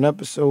treatment for an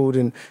episode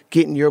and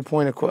getting your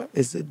point across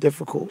is a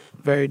difficult,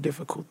 very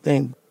difficult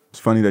thing. It's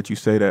funny that you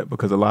say that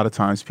because a lot of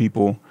times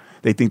people,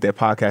 they think that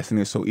podcasting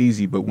is so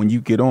easy, but when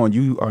you get on,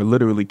 you are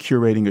literally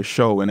curating a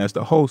show. And as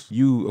the host,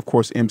 you, of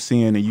course,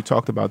 emceeing, and you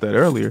talked about that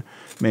earlier,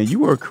 man,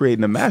 you are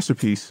creating a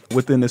masterpiece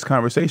within this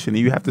conversation.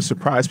 And you have to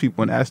surprise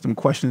people and ask them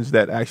questions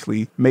that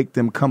actually make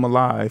them come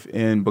alive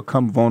and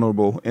become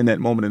vulnerable in that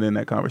moment and in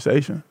that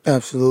conversation.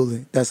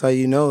 Absolutely. That's how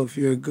you know if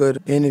you're a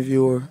good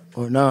interviewer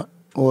or not,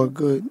 or a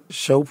good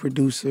show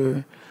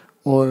producer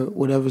or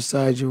whatever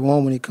side you're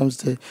on when it comes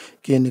to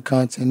getting the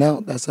content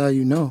out. That's how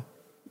you know.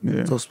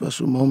 Yeah. Those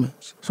special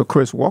moments. So,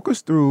 Chris, walk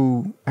us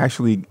through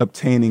actually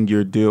obtaining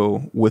your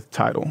deal with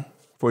Tidal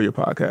for your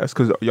podcast,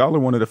 because y'all are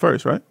one of the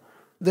first, right?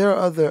 There are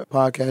other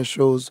podcast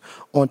shows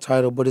on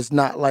Tidal, but it's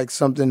not like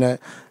something that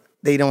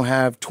they don't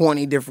have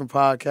 20 different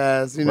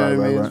podcasts. You know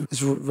what I mean? Right. It's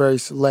very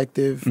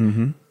selective.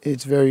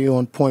 It's very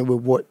on point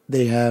with what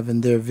they have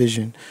and their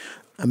vision.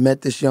 I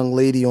met this young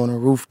lady on a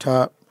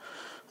rooftop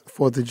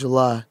 4th of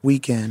July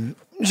weekend.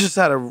 Just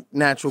had a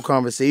natural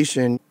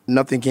conversation.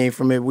 Nothing came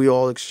from it. We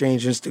all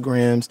exchanged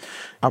Instagrams.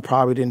 I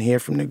probably didn't hear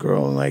from the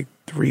girl in like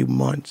 3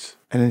 months.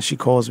 And then she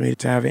calls me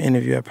to have an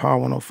interview at Power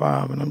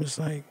 105. And I'm just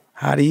like,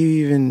 how do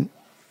you even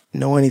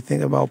know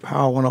anything about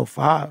Power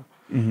 105?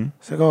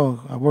 It's like, oh,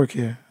 I work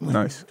here. I'm like,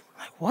 Nice.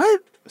 Like,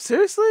 what?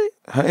 Seriously?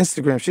 Her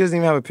Instagram, she doesn't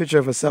even have a picture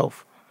of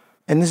herself.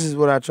 And this is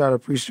what I try to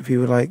preach to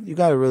people. Like, you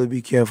got to really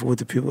be careful with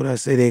the people that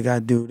say they got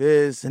to do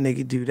this and they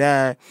can do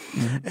that.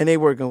 And they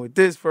working with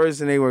this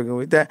person, they working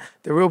with that.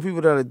 The real people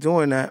that are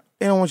doing that,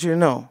 they don't want you to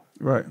know.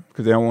 Right,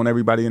 because they don't want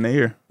everybody in their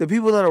ear. The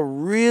people that are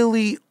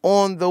really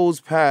on those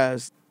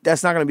paths,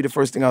 that's not going to be the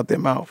first thing out their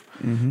mouth.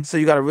 So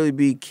you got to really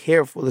be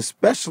careful,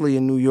 especially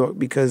in New York,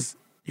 because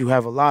you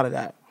have a lot of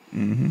that.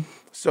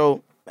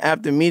 So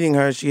after meeting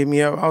her, she hit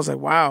me up. I was like,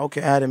 wow,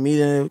 okay, I had a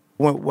meeting. It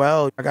went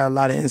well. I got a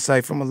lot of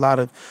insight from a lot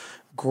of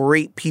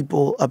great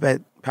people up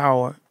at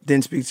Power.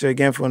 Didn't speak to her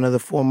again for another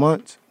 4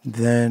 months.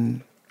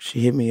 Then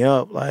she hit me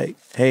up like,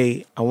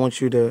 hey, I want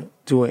you to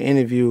do an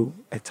interview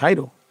at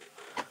Tidal.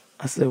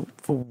 I said,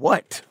 for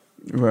what?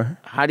 Right.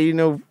 How do you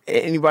know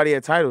anybody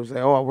at Tidal? She's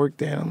like, oh, I work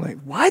there. And I'm like,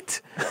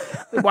 what?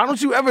 Why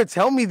don't you ever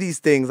tell me these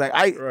things? Like,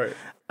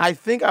 I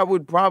think I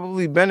would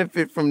probably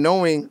benefit from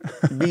knowing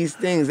these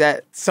things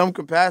at some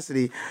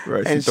capacity.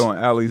 Right. And She's throwing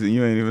alleys and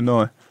you ain't even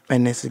knowing.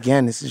 And this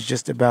is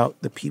just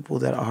about the people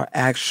that are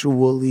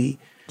actually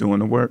Doing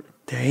the work.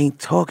 They ain't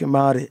talking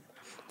about it.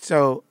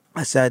 So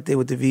I sat there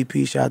with the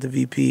VP, shout out to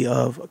VP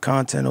of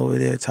content over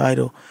there,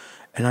 Tidal.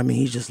 And I mean,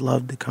 he just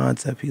loved the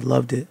concept. He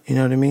loved it. You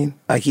know what I mean?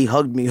 Like, he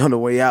hugged me on the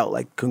way out,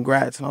 like,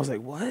 congrats. And I was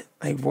like, what?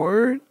 Like,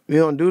 word? We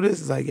don't do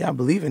this? It's like, yeah, I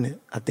believe in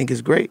it. I think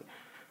it's great.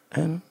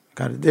 And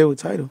got to deal with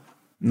Tidal.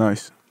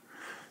 Nice.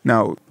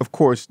 Now, of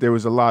course, there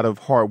was a lot of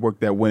hard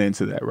work that went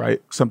into that,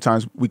 right?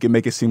 Sometimes we can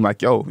make it seem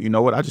like, yo, you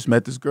know what? I just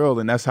met this girl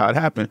and that's how it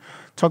happened.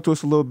 Talk to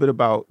us a little bit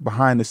about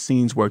behind the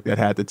scenes work that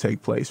had to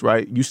take place,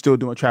 right? You still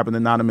doing Trapping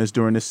Anonymous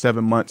during this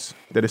 7 months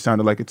that it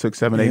sounded like it took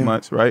 7-8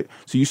 months, right?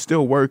 So you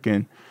still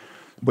working,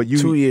 but you...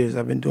 2 years.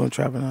 I've been doing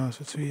Trapping Anonymous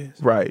for 2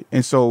 years. Right.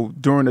 And so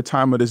during the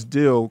time of this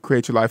deal,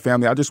 Create Your Life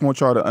Family, I just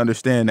want y'all to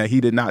understand that he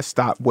did not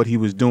stop what he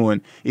was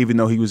doing, even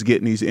though he was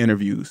getting these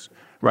interviews.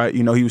 Right,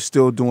 you know, he was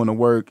still doing the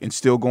work and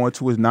still going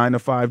to his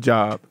 9-to-5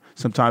 job,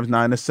 sometimes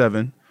 9 to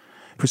 7,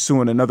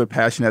 pursuing another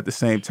passion at the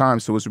same time.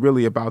 So it's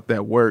really about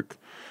that work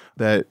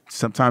that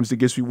sometimes it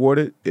gets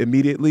rewarded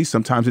immediately,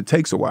 sometimes it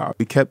takes a while.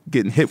 He kept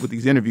getting hit with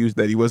these interviews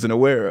that he wasn't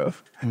aware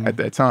of at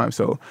that time.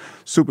 So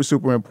super,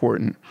 super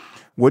important.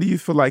 What do you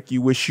feel like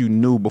you wish you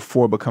knew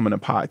before becoming a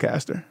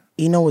podcaster?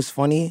 You know what's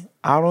funny?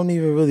 I don't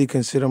even really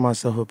consider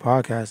myself a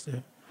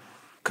podcaster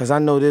because I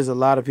know there's a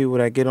lot of people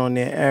that get on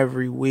there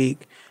every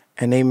week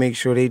and they make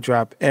sure they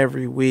drop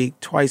every week,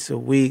 twice a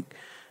week,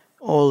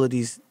 all of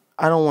these.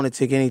 I don't want to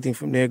take anything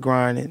from their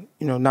grind. And,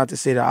 you know, not to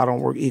say that I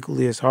don't work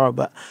equally as hard,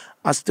 but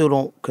I still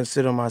don't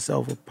consider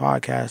myself a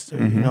podcaster.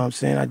 You know what I'm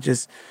saying? I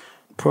just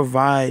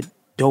provide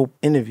dope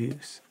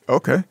interviews.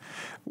 Okay.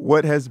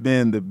 What has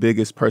been the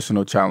biggest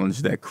personal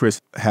challenge that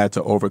Chris had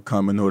to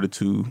overcome in order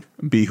to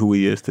be who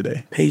he is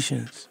today?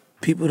 Patience.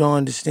 People don't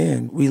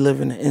understand. We live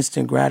in an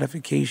instant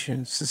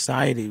gratification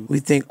society. We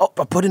think, oh,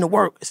 I put in the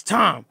work. It's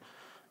time.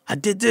 I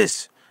did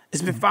this.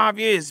 It's been 5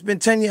 years. It's been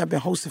 10 years. I've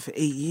been hosting for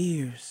 8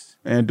 years.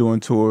 And doing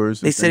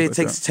tours. They said it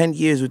takes 10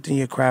 years within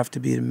your craft to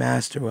be the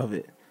master of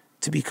it,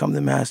 to become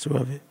the master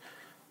of it.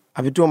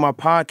 I've been doing my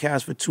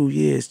podcast for 2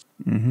 years.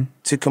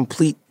 To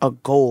complete a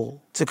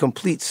goal, to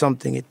complete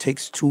something, it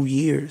takes 2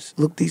 years.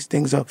 Look these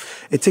things up.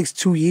 It takes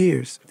 2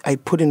 years. I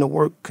put in the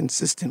work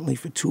consistently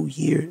for 2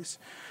 years.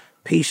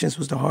 Patience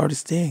was the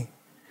hardest thing.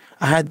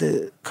 I had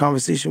the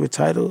conversation with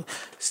Tidal.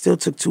 Still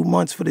took 2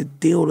 months for the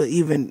deal to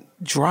even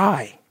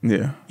dry.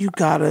 Yeah. You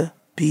gotta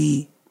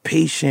be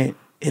patient.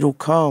 It'll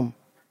come.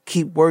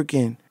 Keep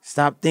working.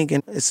 Stop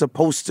thinking it's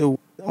supposed to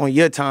on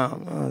your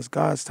time. It's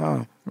God's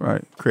time.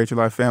 Right. Create Your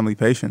Life family,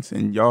 patience.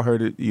 And y'all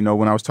heard it,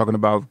 when I was talking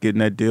about getting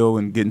that deal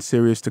and getting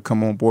serious to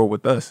come on board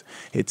with us.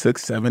 It took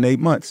 7-8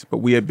 months, but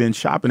we had been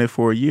shopping it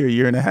for a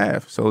year and a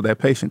half. So that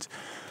patience.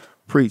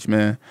 Preach,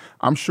 man.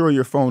 I'm sure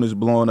your phone is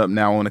blowing up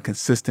now on a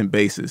consistent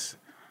basis.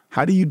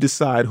 How do you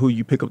decide who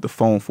you pick up the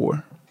phone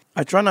for?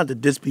 I try not to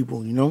diss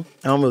people, I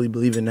don't really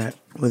believe in that.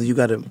 Whether you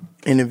got an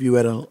interview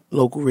at a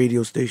local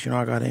radio station or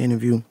I got an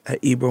interview at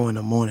Ebro in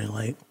the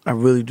morning, I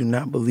really do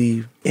not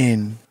believe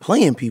in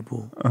playing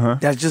people.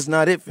 That's just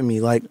not it for me.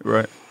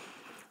 Right.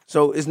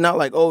 So it's not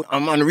like, oh,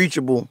 I'm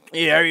unreachable.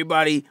 Yeah,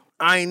 everybody,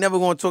 I ain't never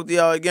going to talk to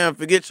y'all again.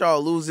 Forget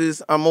y'all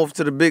losers. I'm off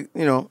to the big,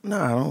 Nah,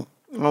 I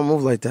don't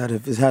move like that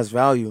if it has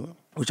value,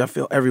 which I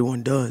feel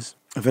everyone does.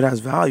 If it has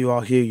value,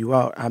 I'll hear you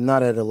out. I'm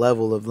not at a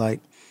level of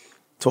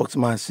talk to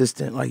my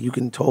assistant. You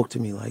can talk to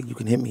me. You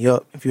can hit me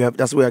up.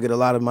 That's where I get a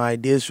lot of my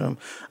ideas from.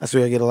 That's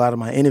where I get a lot of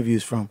my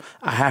interviews from.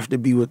 I have to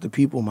be with the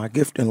people. My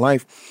gift in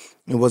life,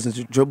 it wasn't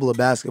to dribble a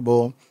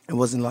basketball. It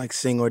wasn't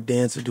sing or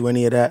dance or do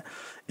any of that.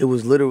 It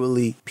was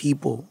literally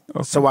people.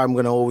 Okay. So I'm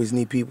going to always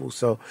need people.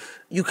 So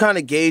you kind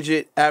of gauge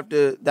it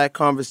after that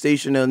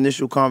conversation, the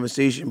initial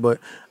conversation, but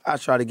I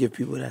try to give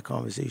people that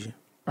conversation.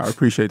 I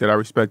appreciate that. I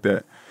respect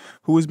that.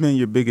 Who has been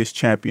your biggest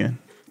champion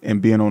in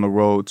being on the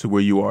road to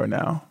where you are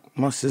now?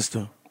 My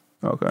sister.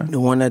 Okay. The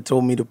one that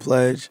told me to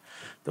pledge,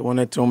 the one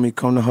that told me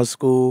come to her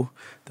school,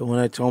 the one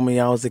that told me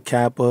I was a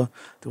Kappa,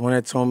 the one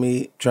that told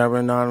me Driver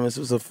Anonymous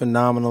was a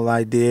phenomenal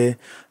idea,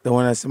 the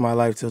one that's in my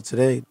life till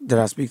today that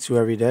I speak to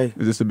every day.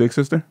 Is this a big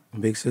sister?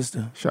 Big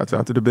sister. Shouts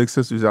out to the big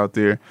sisters out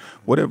there.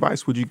 What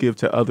advice would you give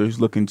to others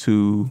looking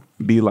to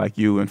be like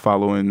you and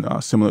following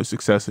similar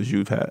successes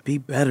you've had? Be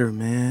better,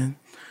 man.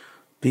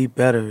 Be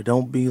better.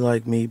 Don't be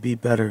like me. Be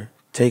better.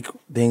 Take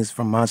things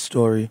from my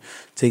story,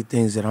 take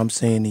things that I'm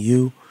saying to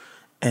you,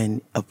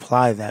 and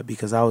apply that,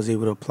 because I was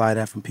able to apply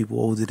that from people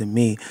older than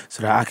me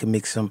so that I can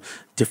make some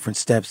different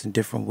steps in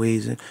different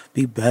ways and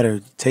be better.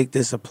 Take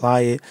this,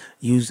 apply it,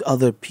 use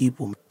other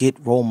people, get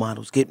role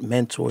models, get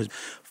mentors,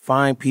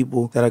 find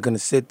people that are going to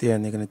sit there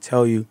and they're going to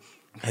tell you,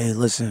 hey,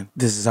 listen,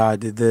 this is how I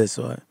did this,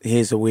 or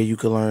here's a way you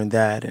can learn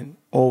that. And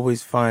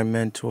always find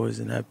mentors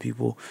and have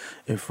people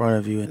in front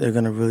of you. They're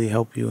going to really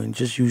help you, and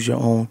just use your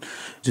own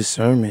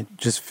discernment.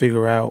 Just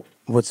figure out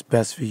what's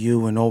best for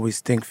you and always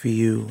think for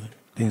you and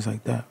things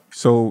like that.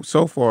 So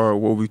far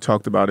what we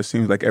talked about, it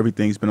seems like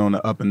everything's been on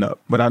the up and up.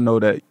 But I know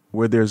that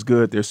where there's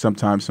good, there's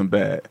sometimes some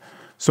bad.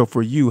 So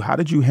for you, how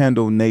did you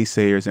handle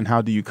naysayers, and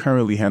how do you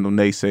currently handle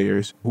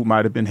naysayers who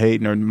might have been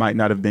hating or might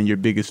not have been your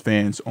biggest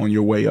fans on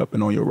your way up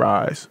and on your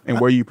rise?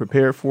 And were you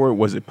prepared for it?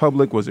 Was it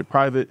public? Was it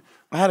private?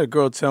 I had a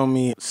girl tell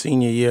me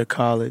senior year of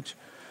college,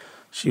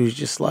 she was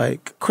just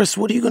like, Chris,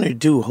 what are you going to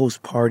do?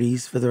 Host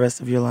parties for the rest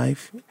of your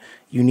life?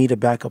 You need a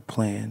backup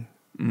plan.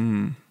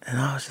 And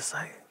I was just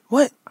like,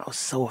 what? I was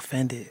so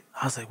offended.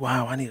 I was like,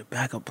 wow, I need a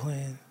backup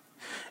plan.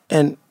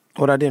 And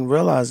what I didn't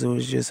realize, it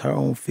was just her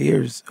own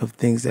fears of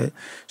things that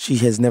she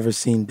has never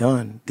seen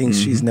done,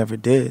 things she's never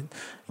did.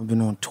 I've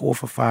been on tour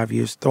for 5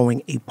 years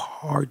throwing a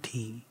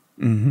party,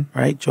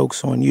 right?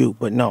 Joke's on you.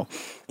 But no,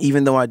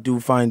 even though I do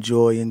find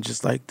joy in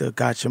just the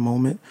gotcha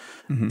moment,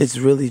 it's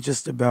really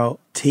just about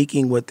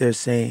taking what they're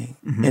saying,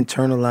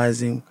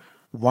 internalizing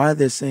why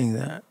they're saying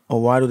that,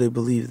 or why do they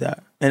believe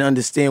that, and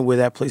understand where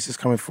that place is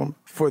coming from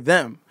for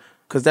them.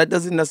 Because that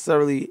doesn't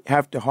necessarily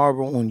have to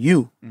harbor on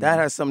you. That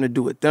has something to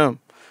do with them.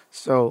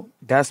 So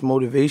that's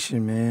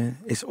motivation, man.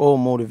 It's all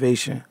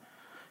motivation.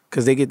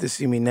 Because they get to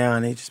see me now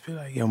and they just be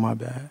like, yo, my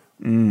bad.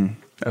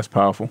 That's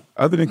powerful.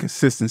 Other than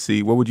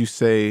consistency, what would you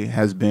say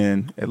has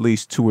been at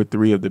least 2 or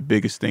 3 of the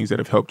biggest things that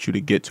have helped you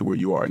to get to where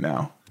you are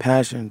now?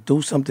 Passion.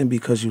 Do something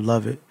because you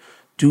love it.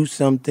 Do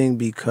something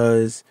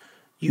because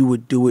you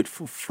would do it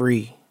for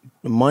free.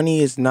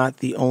 Money is not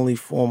the only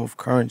form of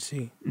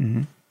currency.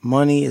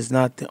 Money is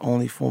not the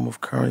only form of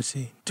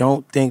currency.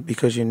 Don't think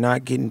because you're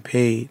not getting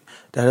paid,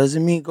 that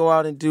doesn't mean go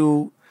out and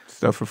do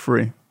stuff for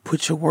free.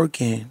 Put your work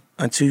in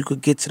until you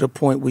could get to the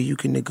point where you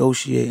can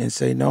negotiate and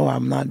say, no,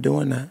 I'm not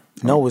doing that.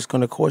 No, it's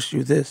going to cost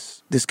you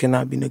this. This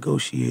cannot be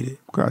negotiated.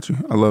 Got you.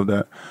 I love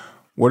that.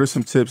 What are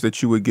some tips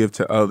that you would give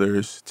to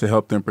others to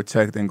help them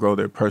protect and grow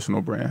their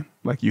personal brand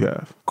like you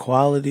have?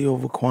 Quality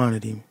over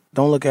quantity.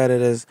 Don't look at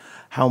it as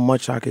how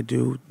much I could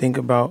do. Think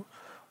about,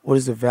 what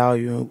is the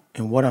value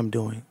in what I'm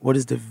doing? What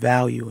is the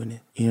value in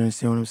it? You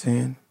understand what I'm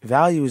saying?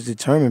 Value is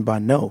determined by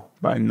no.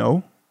 By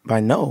no? By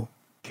no.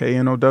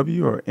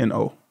 K-N-O-W or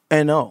N-O?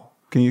 N-O.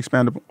 Can you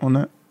expand on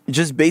that?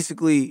 Just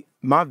basically,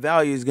 my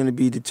value is going to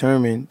be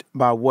determined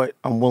by what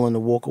I'm willing to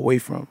walk away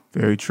from.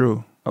 Very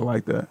true. I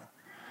like that.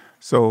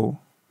 So,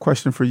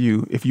 question for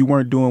you. If you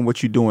weren't doing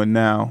what you're doing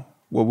now,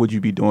 what would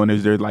you be doing?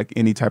 Is there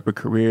any type of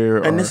career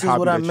or And this is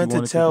what I meant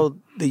to tell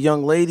the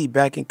young lady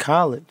back in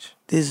college.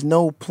 There's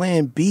no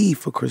plan B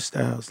for Chris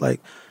Styles.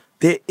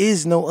 There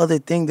is no other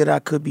thing that I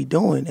could be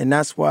doing. And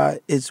that's why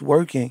it's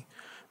working.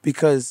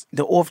 because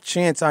the off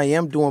chance I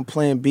am doing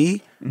plan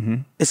B,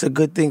 it's a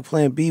good thing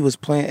plan B was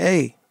plan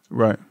A.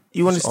 Right.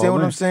 You It's understand all what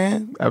in. I'm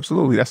saying?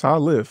 Absolutely. That's how I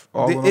live.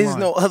 All There on the is line.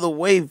 no other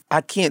way. I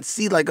can't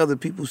see like other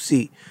people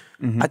see.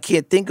 I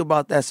can't think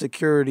about that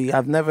security.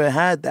 I've never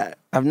had that.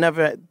 I've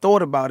never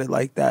thought about it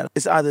like that.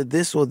 It's either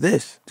this or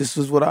this. This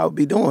is what I would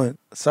be doing.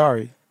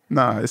 Sorry.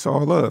 Nah, it's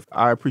all love.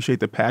 I appreciate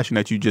the passion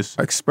that you just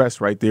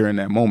expressed right there in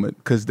that moment,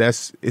 because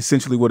that's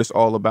essentially what it's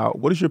all about.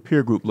 What does your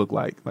peer group look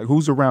like? Like,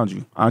 who's around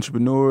you?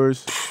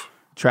 Entrepreneurs,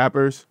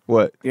 trappers,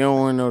 what? You don't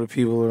want to know the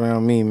people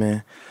around me,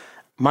 man.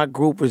 My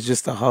group is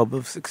just a hub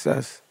of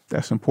success.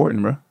 That's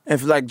important, bro.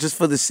 And just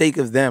for the sake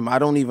of them, I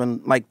don't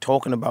even like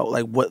talking about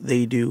like what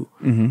they do.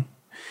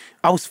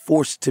 I was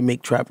forced to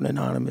make Trapping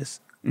Anonymous.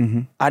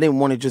 I didn't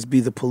want to just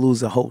be the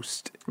Palooza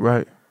host.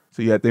 Right.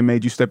 So yeah, they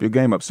made you step your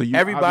game up. So you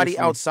Everybody obviously-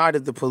 outside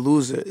of the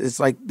Palooza, it's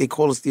like they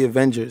call us the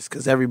Avengers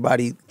because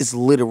everybody is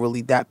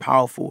literally that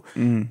powerful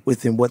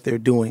within what they're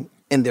doing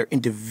in their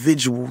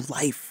individual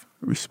life.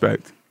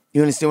 Respect.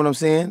 You understand what I'm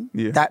saying?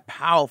 Yeah. That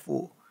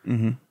powerful.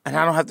 And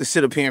I don't have to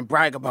sit up here and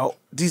brag about,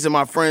 these are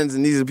my friends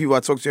and these are the people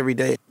I talk to every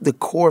day. The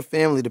core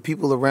family, the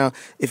people around,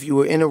 if you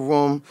were in a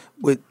room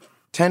with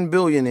 10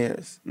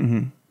 billionaires,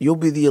 you'll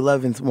be the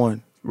 11th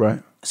one.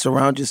 Right.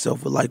 Surround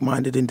yourself with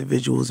like-minded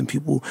individuals and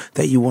people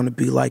that you want to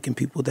be like and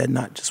people that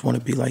not just want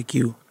to be like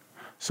you.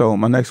 So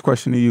my next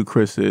question to you,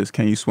 Chris, is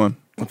can you swim?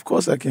 Of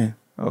course I can.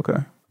 Okay.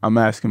 I'm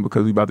asking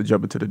because we about to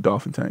jump into the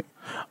dolphin tank.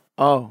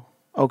 Oh,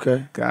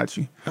 okay. Got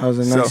you. That was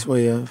a nice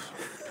way of...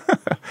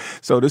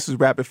 So this is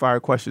rapid fire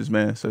questions,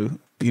 man. So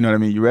you know what I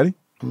mean? You ready?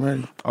 I'm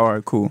ready. All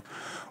right, cool.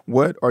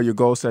 What are your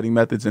goal setting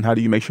methods and how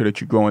do you make sure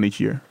that you're growing each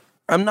year?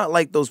 I'm not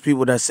like those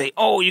people that say,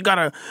 oh, you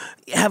gotta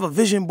have a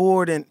vision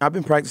board. And I've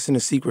been practicing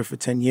The Secret for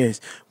 10 years.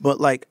 But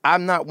like,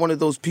 I'm not one of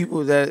those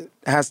people that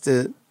has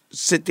to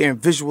sit there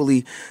and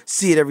visually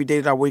see it every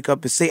day that I wake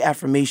up and say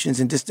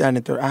affirmations and this, that, and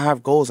the third. I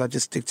have goals. I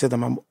just stick to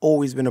them. I've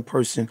always been a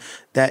person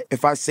that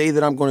if I say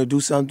that I'm going to do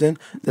something,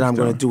 then I'm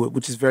going to do it,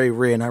 which is very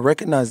rare. And I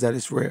recognize that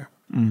it's rare.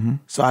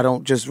 So I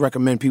don't just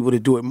recommend people to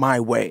do it my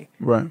way.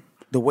 Right.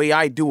 The way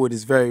I do it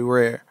is very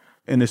rare.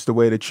 And it's the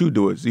way that you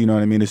do it. You know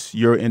what I mean? It's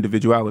your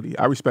individuality.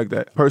 I respect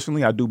that.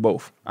 Personally, I do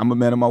both. I'm a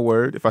man of my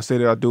word. If I say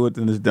that I'll do it,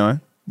 then it's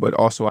done. But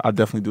also, I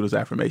definitely do those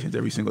affirmations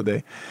every single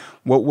day.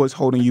 What was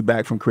holding you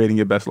back from creating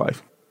your best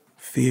life?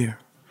 Fear.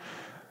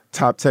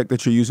 Top tech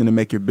that you're using to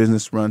make your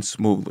business run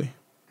smoothly?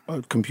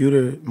 A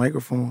computer,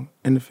 microphone,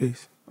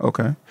 interface.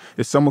 Okay.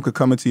 If someone could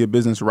come into your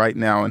business right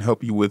now and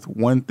help you with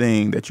one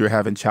thing that you're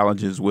having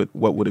challenges with,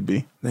 what would it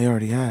be? They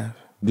already have.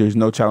 There's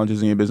no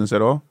challenges in your business at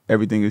all?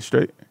 Everything is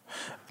straight?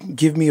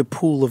 Give me a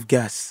pool of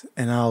guests,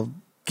 and I'll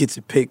get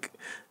to pick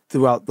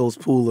throughout those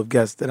pool of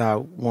guests that I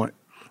want.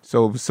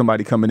 So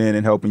somebody coming in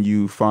and helping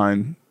you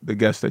find the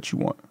guests that you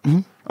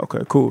want?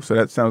 Okay, cool. So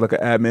that sounds like an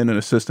admin and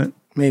assistant?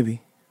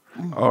 Maybe.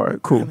 All right, I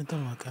cool. haven't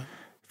thought about that.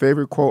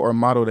 Favorite quote or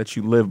motto that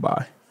you live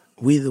by?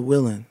 We the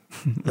willing,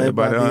 led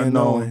by the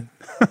unknown.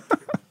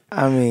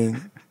 I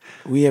mean,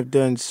 we have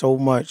done so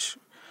much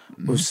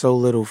with so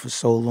little for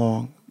so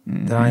long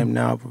that I am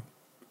now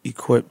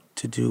equipped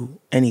to do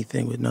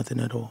anything with nothing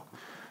at all.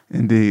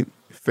 Indeed.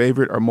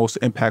 Favorite or most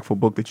impactful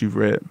book that you've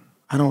read?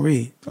 I don't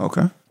read.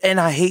 Okay. And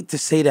I hate to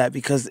say that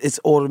because it's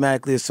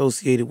automatically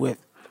associated with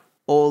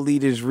all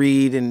leaders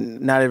read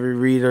and not every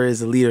reader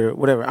is a leader,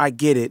 whatever. I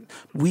get it.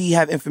 We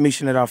have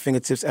information at our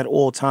fingertips at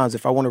all times.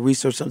 If I want to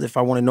research something, if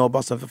I want to know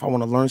about something, if I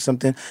want to learn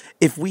something,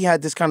 if we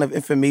had this kind of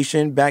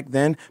information back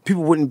then,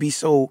 people wouldn't be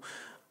so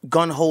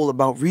gun-ho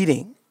about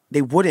reading.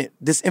 They wouldn't.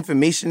 This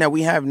information that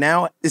we have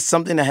now is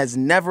something that has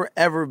never,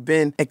 ever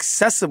been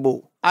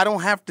accessible. I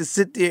don't have to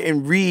sit there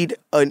and read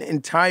an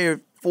entire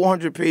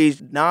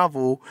 400-page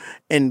novel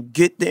and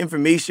get the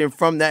information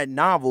from that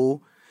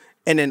novel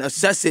and then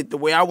assess it the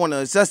way I want to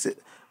assess it.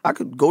 I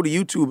could go to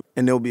YouTube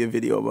and there'll be a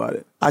video about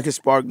it. I could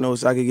spark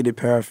notes. I could get it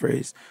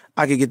paraphrased.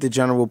 I could get the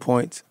general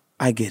points.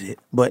 I get it.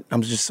 But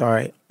I'm just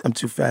sorry. I'm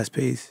too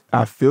fast-paced.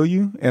 I feel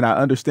you, and I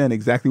understand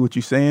exactly what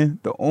you're saying.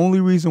 The only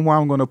reason why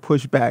I'm going to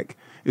push back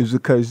is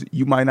because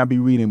you might not be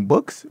reading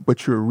books,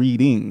 but you're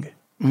reading.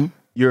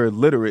 You're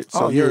literate,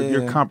 so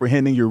you're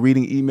comprehending, you're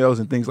reading emails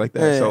and things like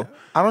that. Yeah. So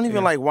I don't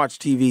even like watch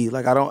TV.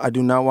 Like I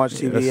do not watch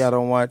TV. I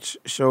don't watch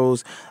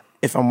shows.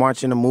 If I'm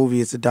watching a movie,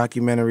 it's a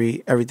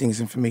documentary. Everything's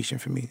information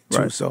for me too.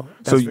 right. So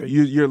So that's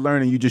you're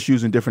learning, you're just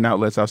using different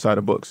outlets outside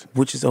of books.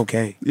 which is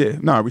okay. Yeah,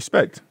 no,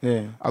 respect.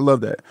 Yeah. I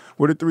love that.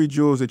 What are 3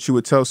 jewels that you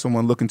would tell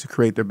someone looking to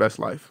create their best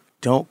life?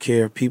 Don't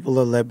care. People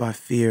are led by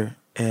fear,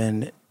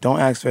 and don't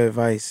ask for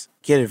advice.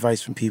 Get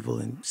advice from people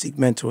and seek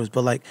mentors,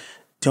 but like,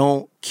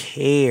 don't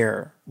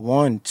care.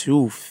 1,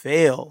 2,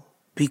 fail.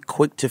 Be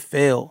quick to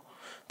fail.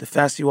 The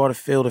faster you are to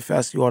fail, the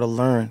faster you are to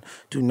learn.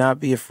 Do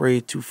not be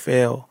afraid to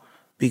fail.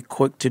 Be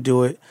quick to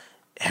do it.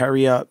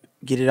 Hurry up,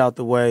 get it out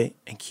the way,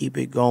 and keep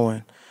it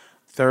going.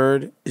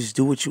 3rd is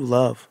do what you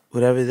love,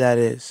 whatever that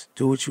is.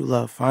 Do what you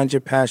love. Find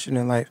your passion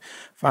in life.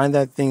 Find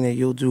that thing that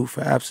you'll do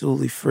for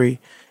absolutely free,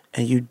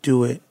 and you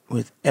do it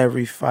with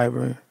every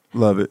fiber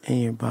Love it. in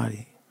your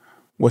body.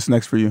 What's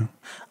next for you?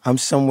 I'm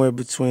somewhere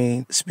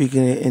between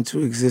speaking it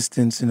into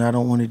existence, and I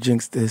don't want to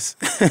jinx this.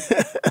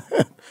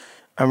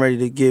 I'm ready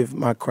to give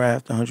my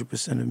craft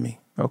 100% of me.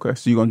 Okay,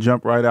 so you're going to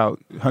jump right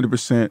out,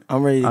 100%.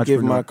 I'm ready to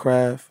give my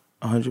entrepreneur. craft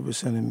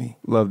 100% of me.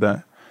 Love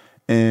that.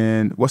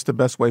 And what's the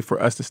best way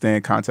for us to stay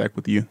in contact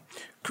with you?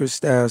 Chris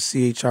Styles,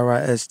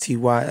 ChristyLezz.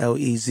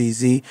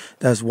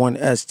 That's 1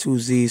 S, 2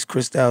 Z's.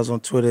 Chris Styles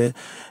on Twitter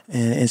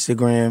and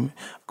Instagram.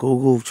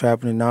 Google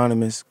Trapping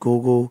Anonymous.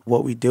 Google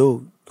what we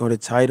do. Go to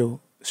Tidal.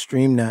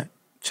 Stream that.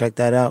 Check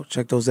that out.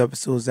 Check those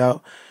episodes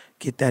out.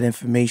 Get that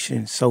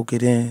information. Soak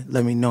it in.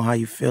 Let me know how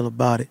you feel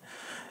about it.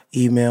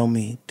 Email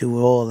me. Do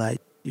all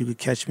that. You can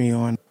catch me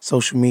on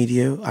social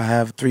media. I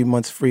have 3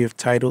 months free of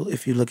Tidal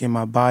if you look in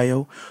my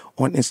bio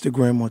on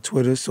Instagram or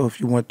Twitter. So if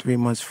you want 3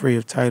 months free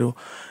of Tidal,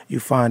 you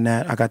find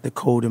that. I got the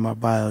code in my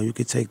bio. You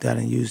can take that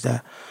and use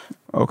that.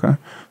 Okay.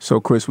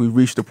 So, Chris, we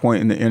reached a point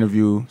in the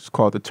interview. It's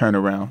called the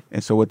turnaround.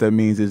 And so what that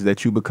means is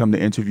that you become the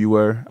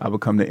interviewer. I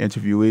become the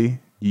interviewee.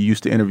 You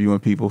used to interviewing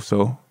people.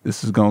 So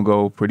this is going to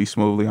go pretty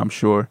smoothly, I'm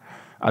sure.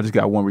 I just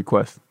got one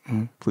request.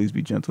 Please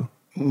be gentle.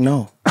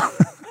 No.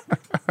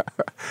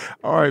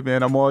 All right,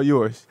 man. I'm all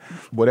yours.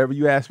 Whatever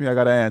you ask me, I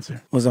got to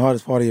answer. What's the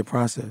hardest part of your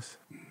process?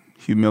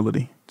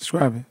 Humility.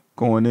 Describe it.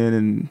 Going in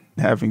and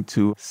having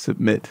to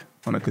submit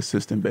on a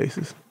consistent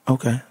basis.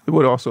 Okay.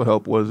 What also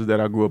helped was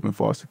that I grew up in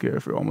foster care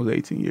for almost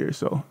 18 years.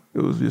 So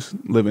it was just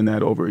living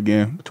that over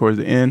again. Towards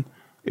the end,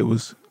 it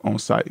was on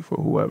site for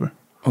whoever.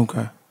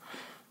 Okay.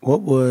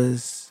 What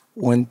was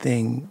one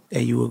thing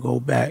that you would go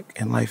back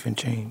in life and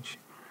change?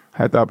 I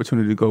had the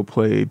opportunity to go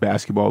play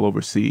basketball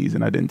overseas,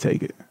 and I didn't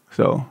take it.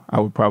 So I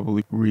would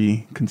probably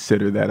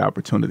reconsider that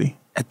opportunity.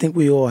 I think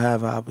we all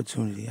have an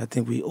opportunity. I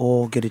think we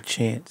all get a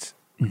chance.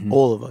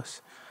 All of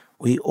us.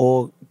 We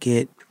all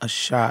get a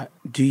shot.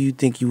 Do you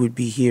think you would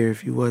be here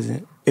if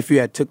you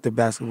had took the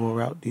basketball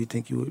route? Do you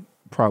think you would?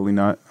 Probably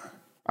not.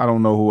 I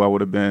don't know who I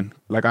would have been.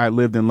 Like, I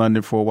lived in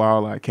London for a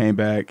while. I came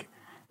back,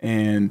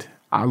 and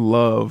I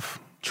love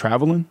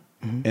traveling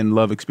and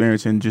love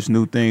experiencing just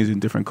new things in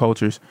different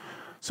cultures.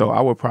 So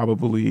I would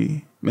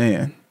probably,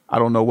 I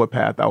don't know what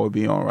path I would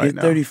be on right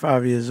now. You're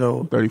 35 years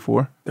old.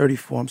 34.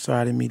 34. I'm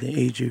sorry, I didn't mean to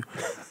age you.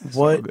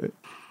 All good.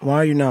 Why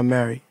are you not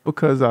married?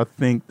 Because I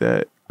think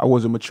that I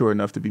wasn't mature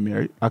enough to be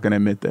married. I can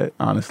admit that,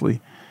 honestly.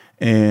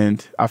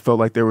 And I felt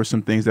like there were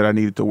some things that I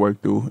needed to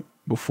work through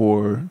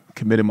before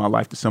committing my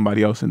life to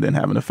somebody else and then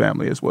having a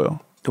family as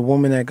well. The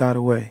woman that got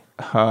away.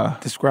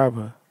 Describe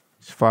her.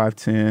 She's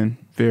 5'10",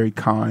 very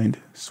kind,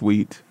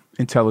 sweet,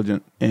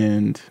 intelligent,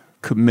 and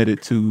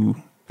committed to...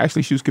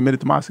 Actually, she was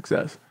committed to my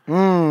success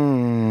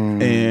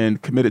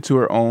and committed to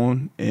her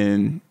own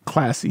and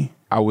classy.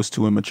 I was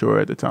too immature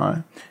at the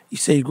time. You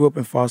say you grew up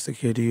in foster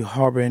care. Do you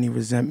harbor any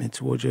resentment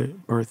towards your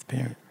birth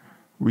parent?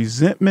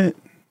 Resentment?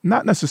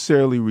 Not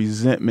necessarily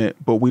resentment,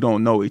 but we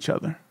don't know each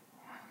other.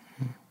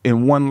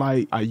 In one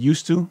light, I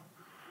used to,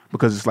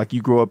 because it's like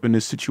you grow up in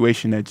this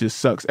situation that just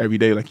sucks every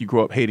day, like you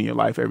grow up hating your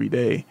life every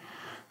day.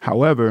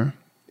 However,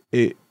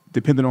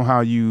 depending on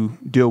how you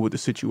deal with the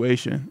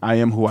situation, I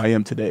am who I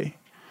am today.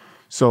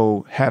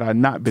 So had I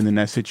not been in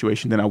that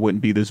situation, then I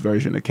wouldn't be this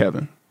version of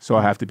Kevin. So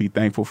I have to be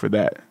thankful for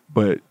that.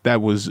 But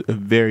that was a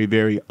very,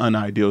 very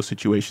unideal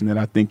situation that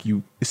I think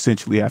you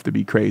essentially have to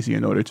be crazy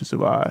in order to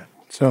survive.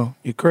 So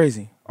you're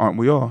crazy. Aren't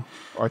we all?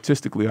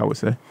 Artistically, I would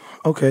say.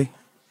 Okay.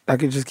 I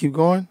could just keep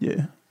going?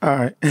 Yeah. All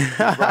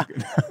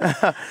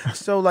right.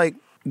 So, like,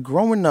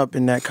 growing up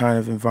in that kind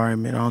of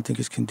environment, I don't think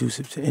it's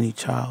conducive to any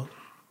child.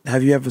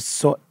 Have you ever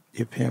sought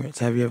your parents?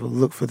 Have you ever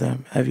looked for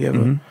them? Have you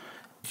ever...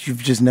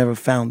 You've just never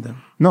found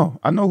them? No,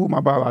 I know who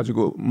my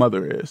biological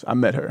mother is. I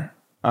met her.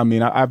 I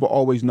mean, I've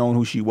always known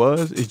who she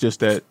was. It's just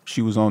that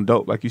she was on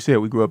dope. Like you said,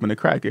 we grew up in the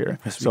crack era.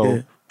 Yes, we so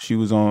did. She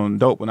was on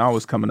dope when I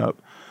was coming up.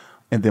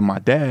 And then my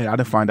dad, I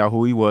didn't find out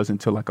who he was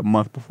until like a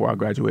month before I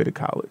graduated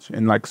college.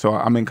 And like, so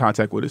I'm in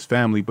contact with his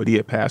family, but he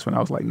had passed when I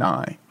was like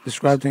 9.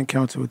 Describe the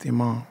encounter with your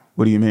mom.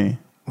 What do you mean?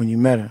 When you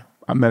met her.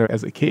 I met her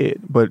as a kid,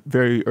 but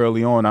very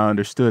early on, I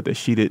understood that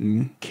she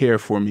didn't care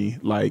for me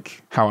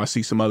like how I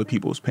see some other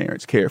people's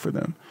parents care for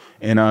them.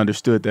 And I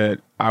understood that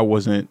I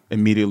wasn't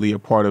immediately a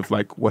part of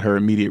like what her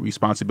immediate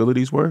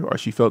responsibilities were, or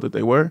she felt that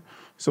they were.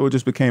 So it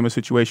just became a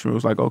situation where it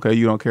was like, okay,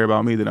 you don't care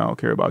about me, then I don't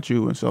care about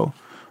you. And so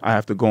I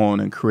have to go on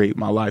and create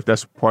my life.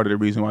 That's part of the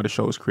reason why the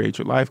show is Create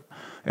Your Life.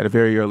 At a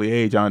very early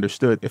age, I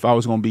understood if I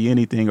was going to be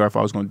anything or if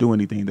I was going to do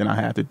anything, then I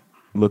had to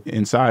look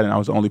inside, and I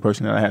was the only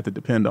person that I had to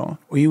depend on.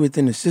 Were you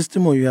within the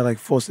system or you had like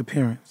foster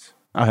parents?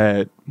 I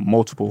had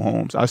multiple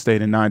homes. I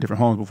stayed in 9 different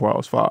homes before I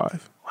was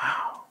 5.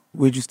 Wow.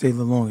 Where'd you stay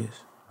the longest?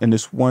 In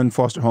this one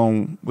foster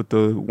home with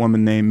the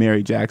woman named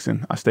Mary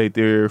Jackson. I stayed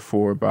there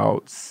for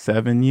about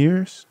 7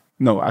 years.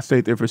 No, I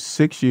stayed there for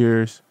 6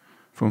 years,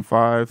 from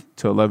 5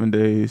 to 11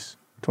 days,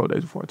 12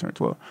 days before I turned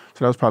 12.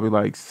 So that was probably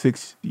like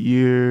 6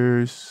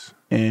 years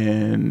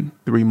and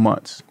 3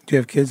 months. Do you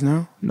have kids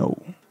now? No.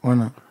 Why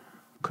not?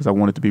 Because I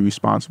wanted to be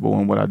responsible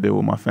in what I did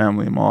with my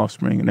family and my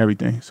offspring and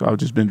everything. So I've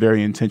just been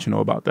very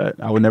intentional about that.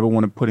 I would never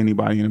want to put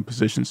anybody in a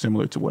position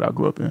similar to what I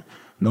grew up in.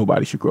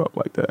 Nobody should grow up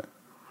like that.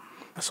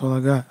 That's all I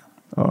got.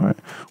 All right.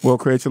 Well,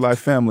 Create Your Life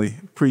family,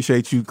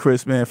 appreciate you,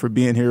 Chris, man, for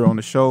being here on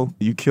the show.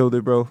 You killed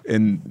it, bro.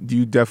 And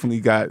you definitely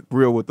got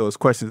real with those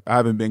questions. I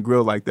haven't been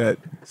grilled like that.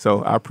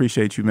 So I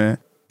appreciate you, man.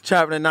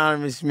 Trapping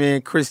Anonymous,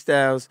 man, Chris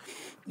Styles.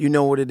 You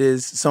know what it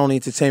is. Sony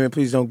Entertainment.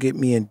 Please don't get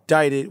me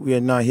indicted. We are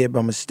not here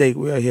by mistake.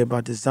 We are here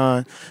by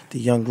design. The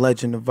young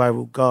legend, the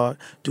viral god,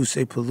 Duce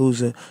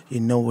Palooza. You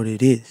know what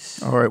it is.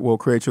 All right. Well,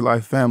 Create Your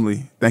Life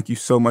family, thank you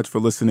so much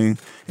for listening.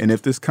 And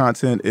if this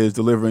content is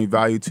delivering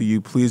value to you,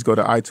 please go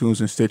to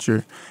iTunes and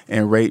Stitcher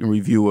and rate and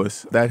review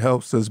us. That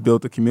helps us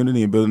build the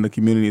community, and building the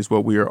community is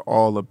what we are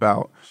all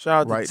about.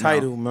 Shout out right to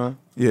Tidal, now. man.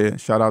 Yeah,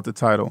 shout out to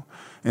Tidal.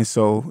 And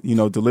so,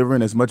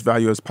 delivering as much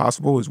value as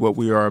possible is what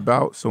we are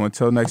about. So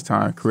until next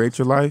time, create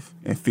your life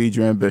and feed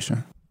your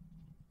ambition.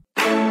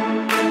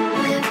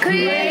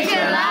 Create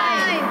your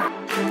life.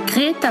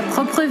 Crée ta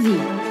propre vie.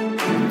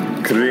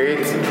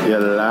 Create your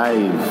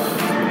life.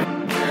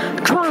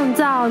 创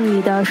造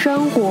你的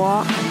生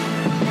活。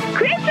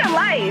 Create your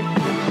life.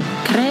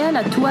 Crea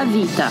la tua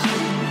vita.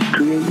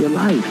 Create your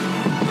life.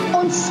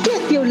 On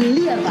skip your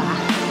liver.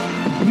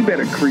 You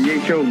better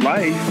create your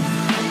life.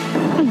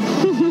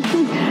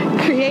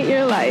 Create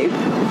your life.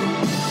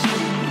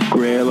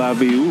 Grela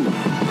Viu.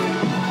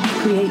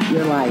 Create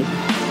your life.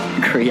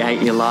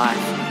 Create your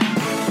life.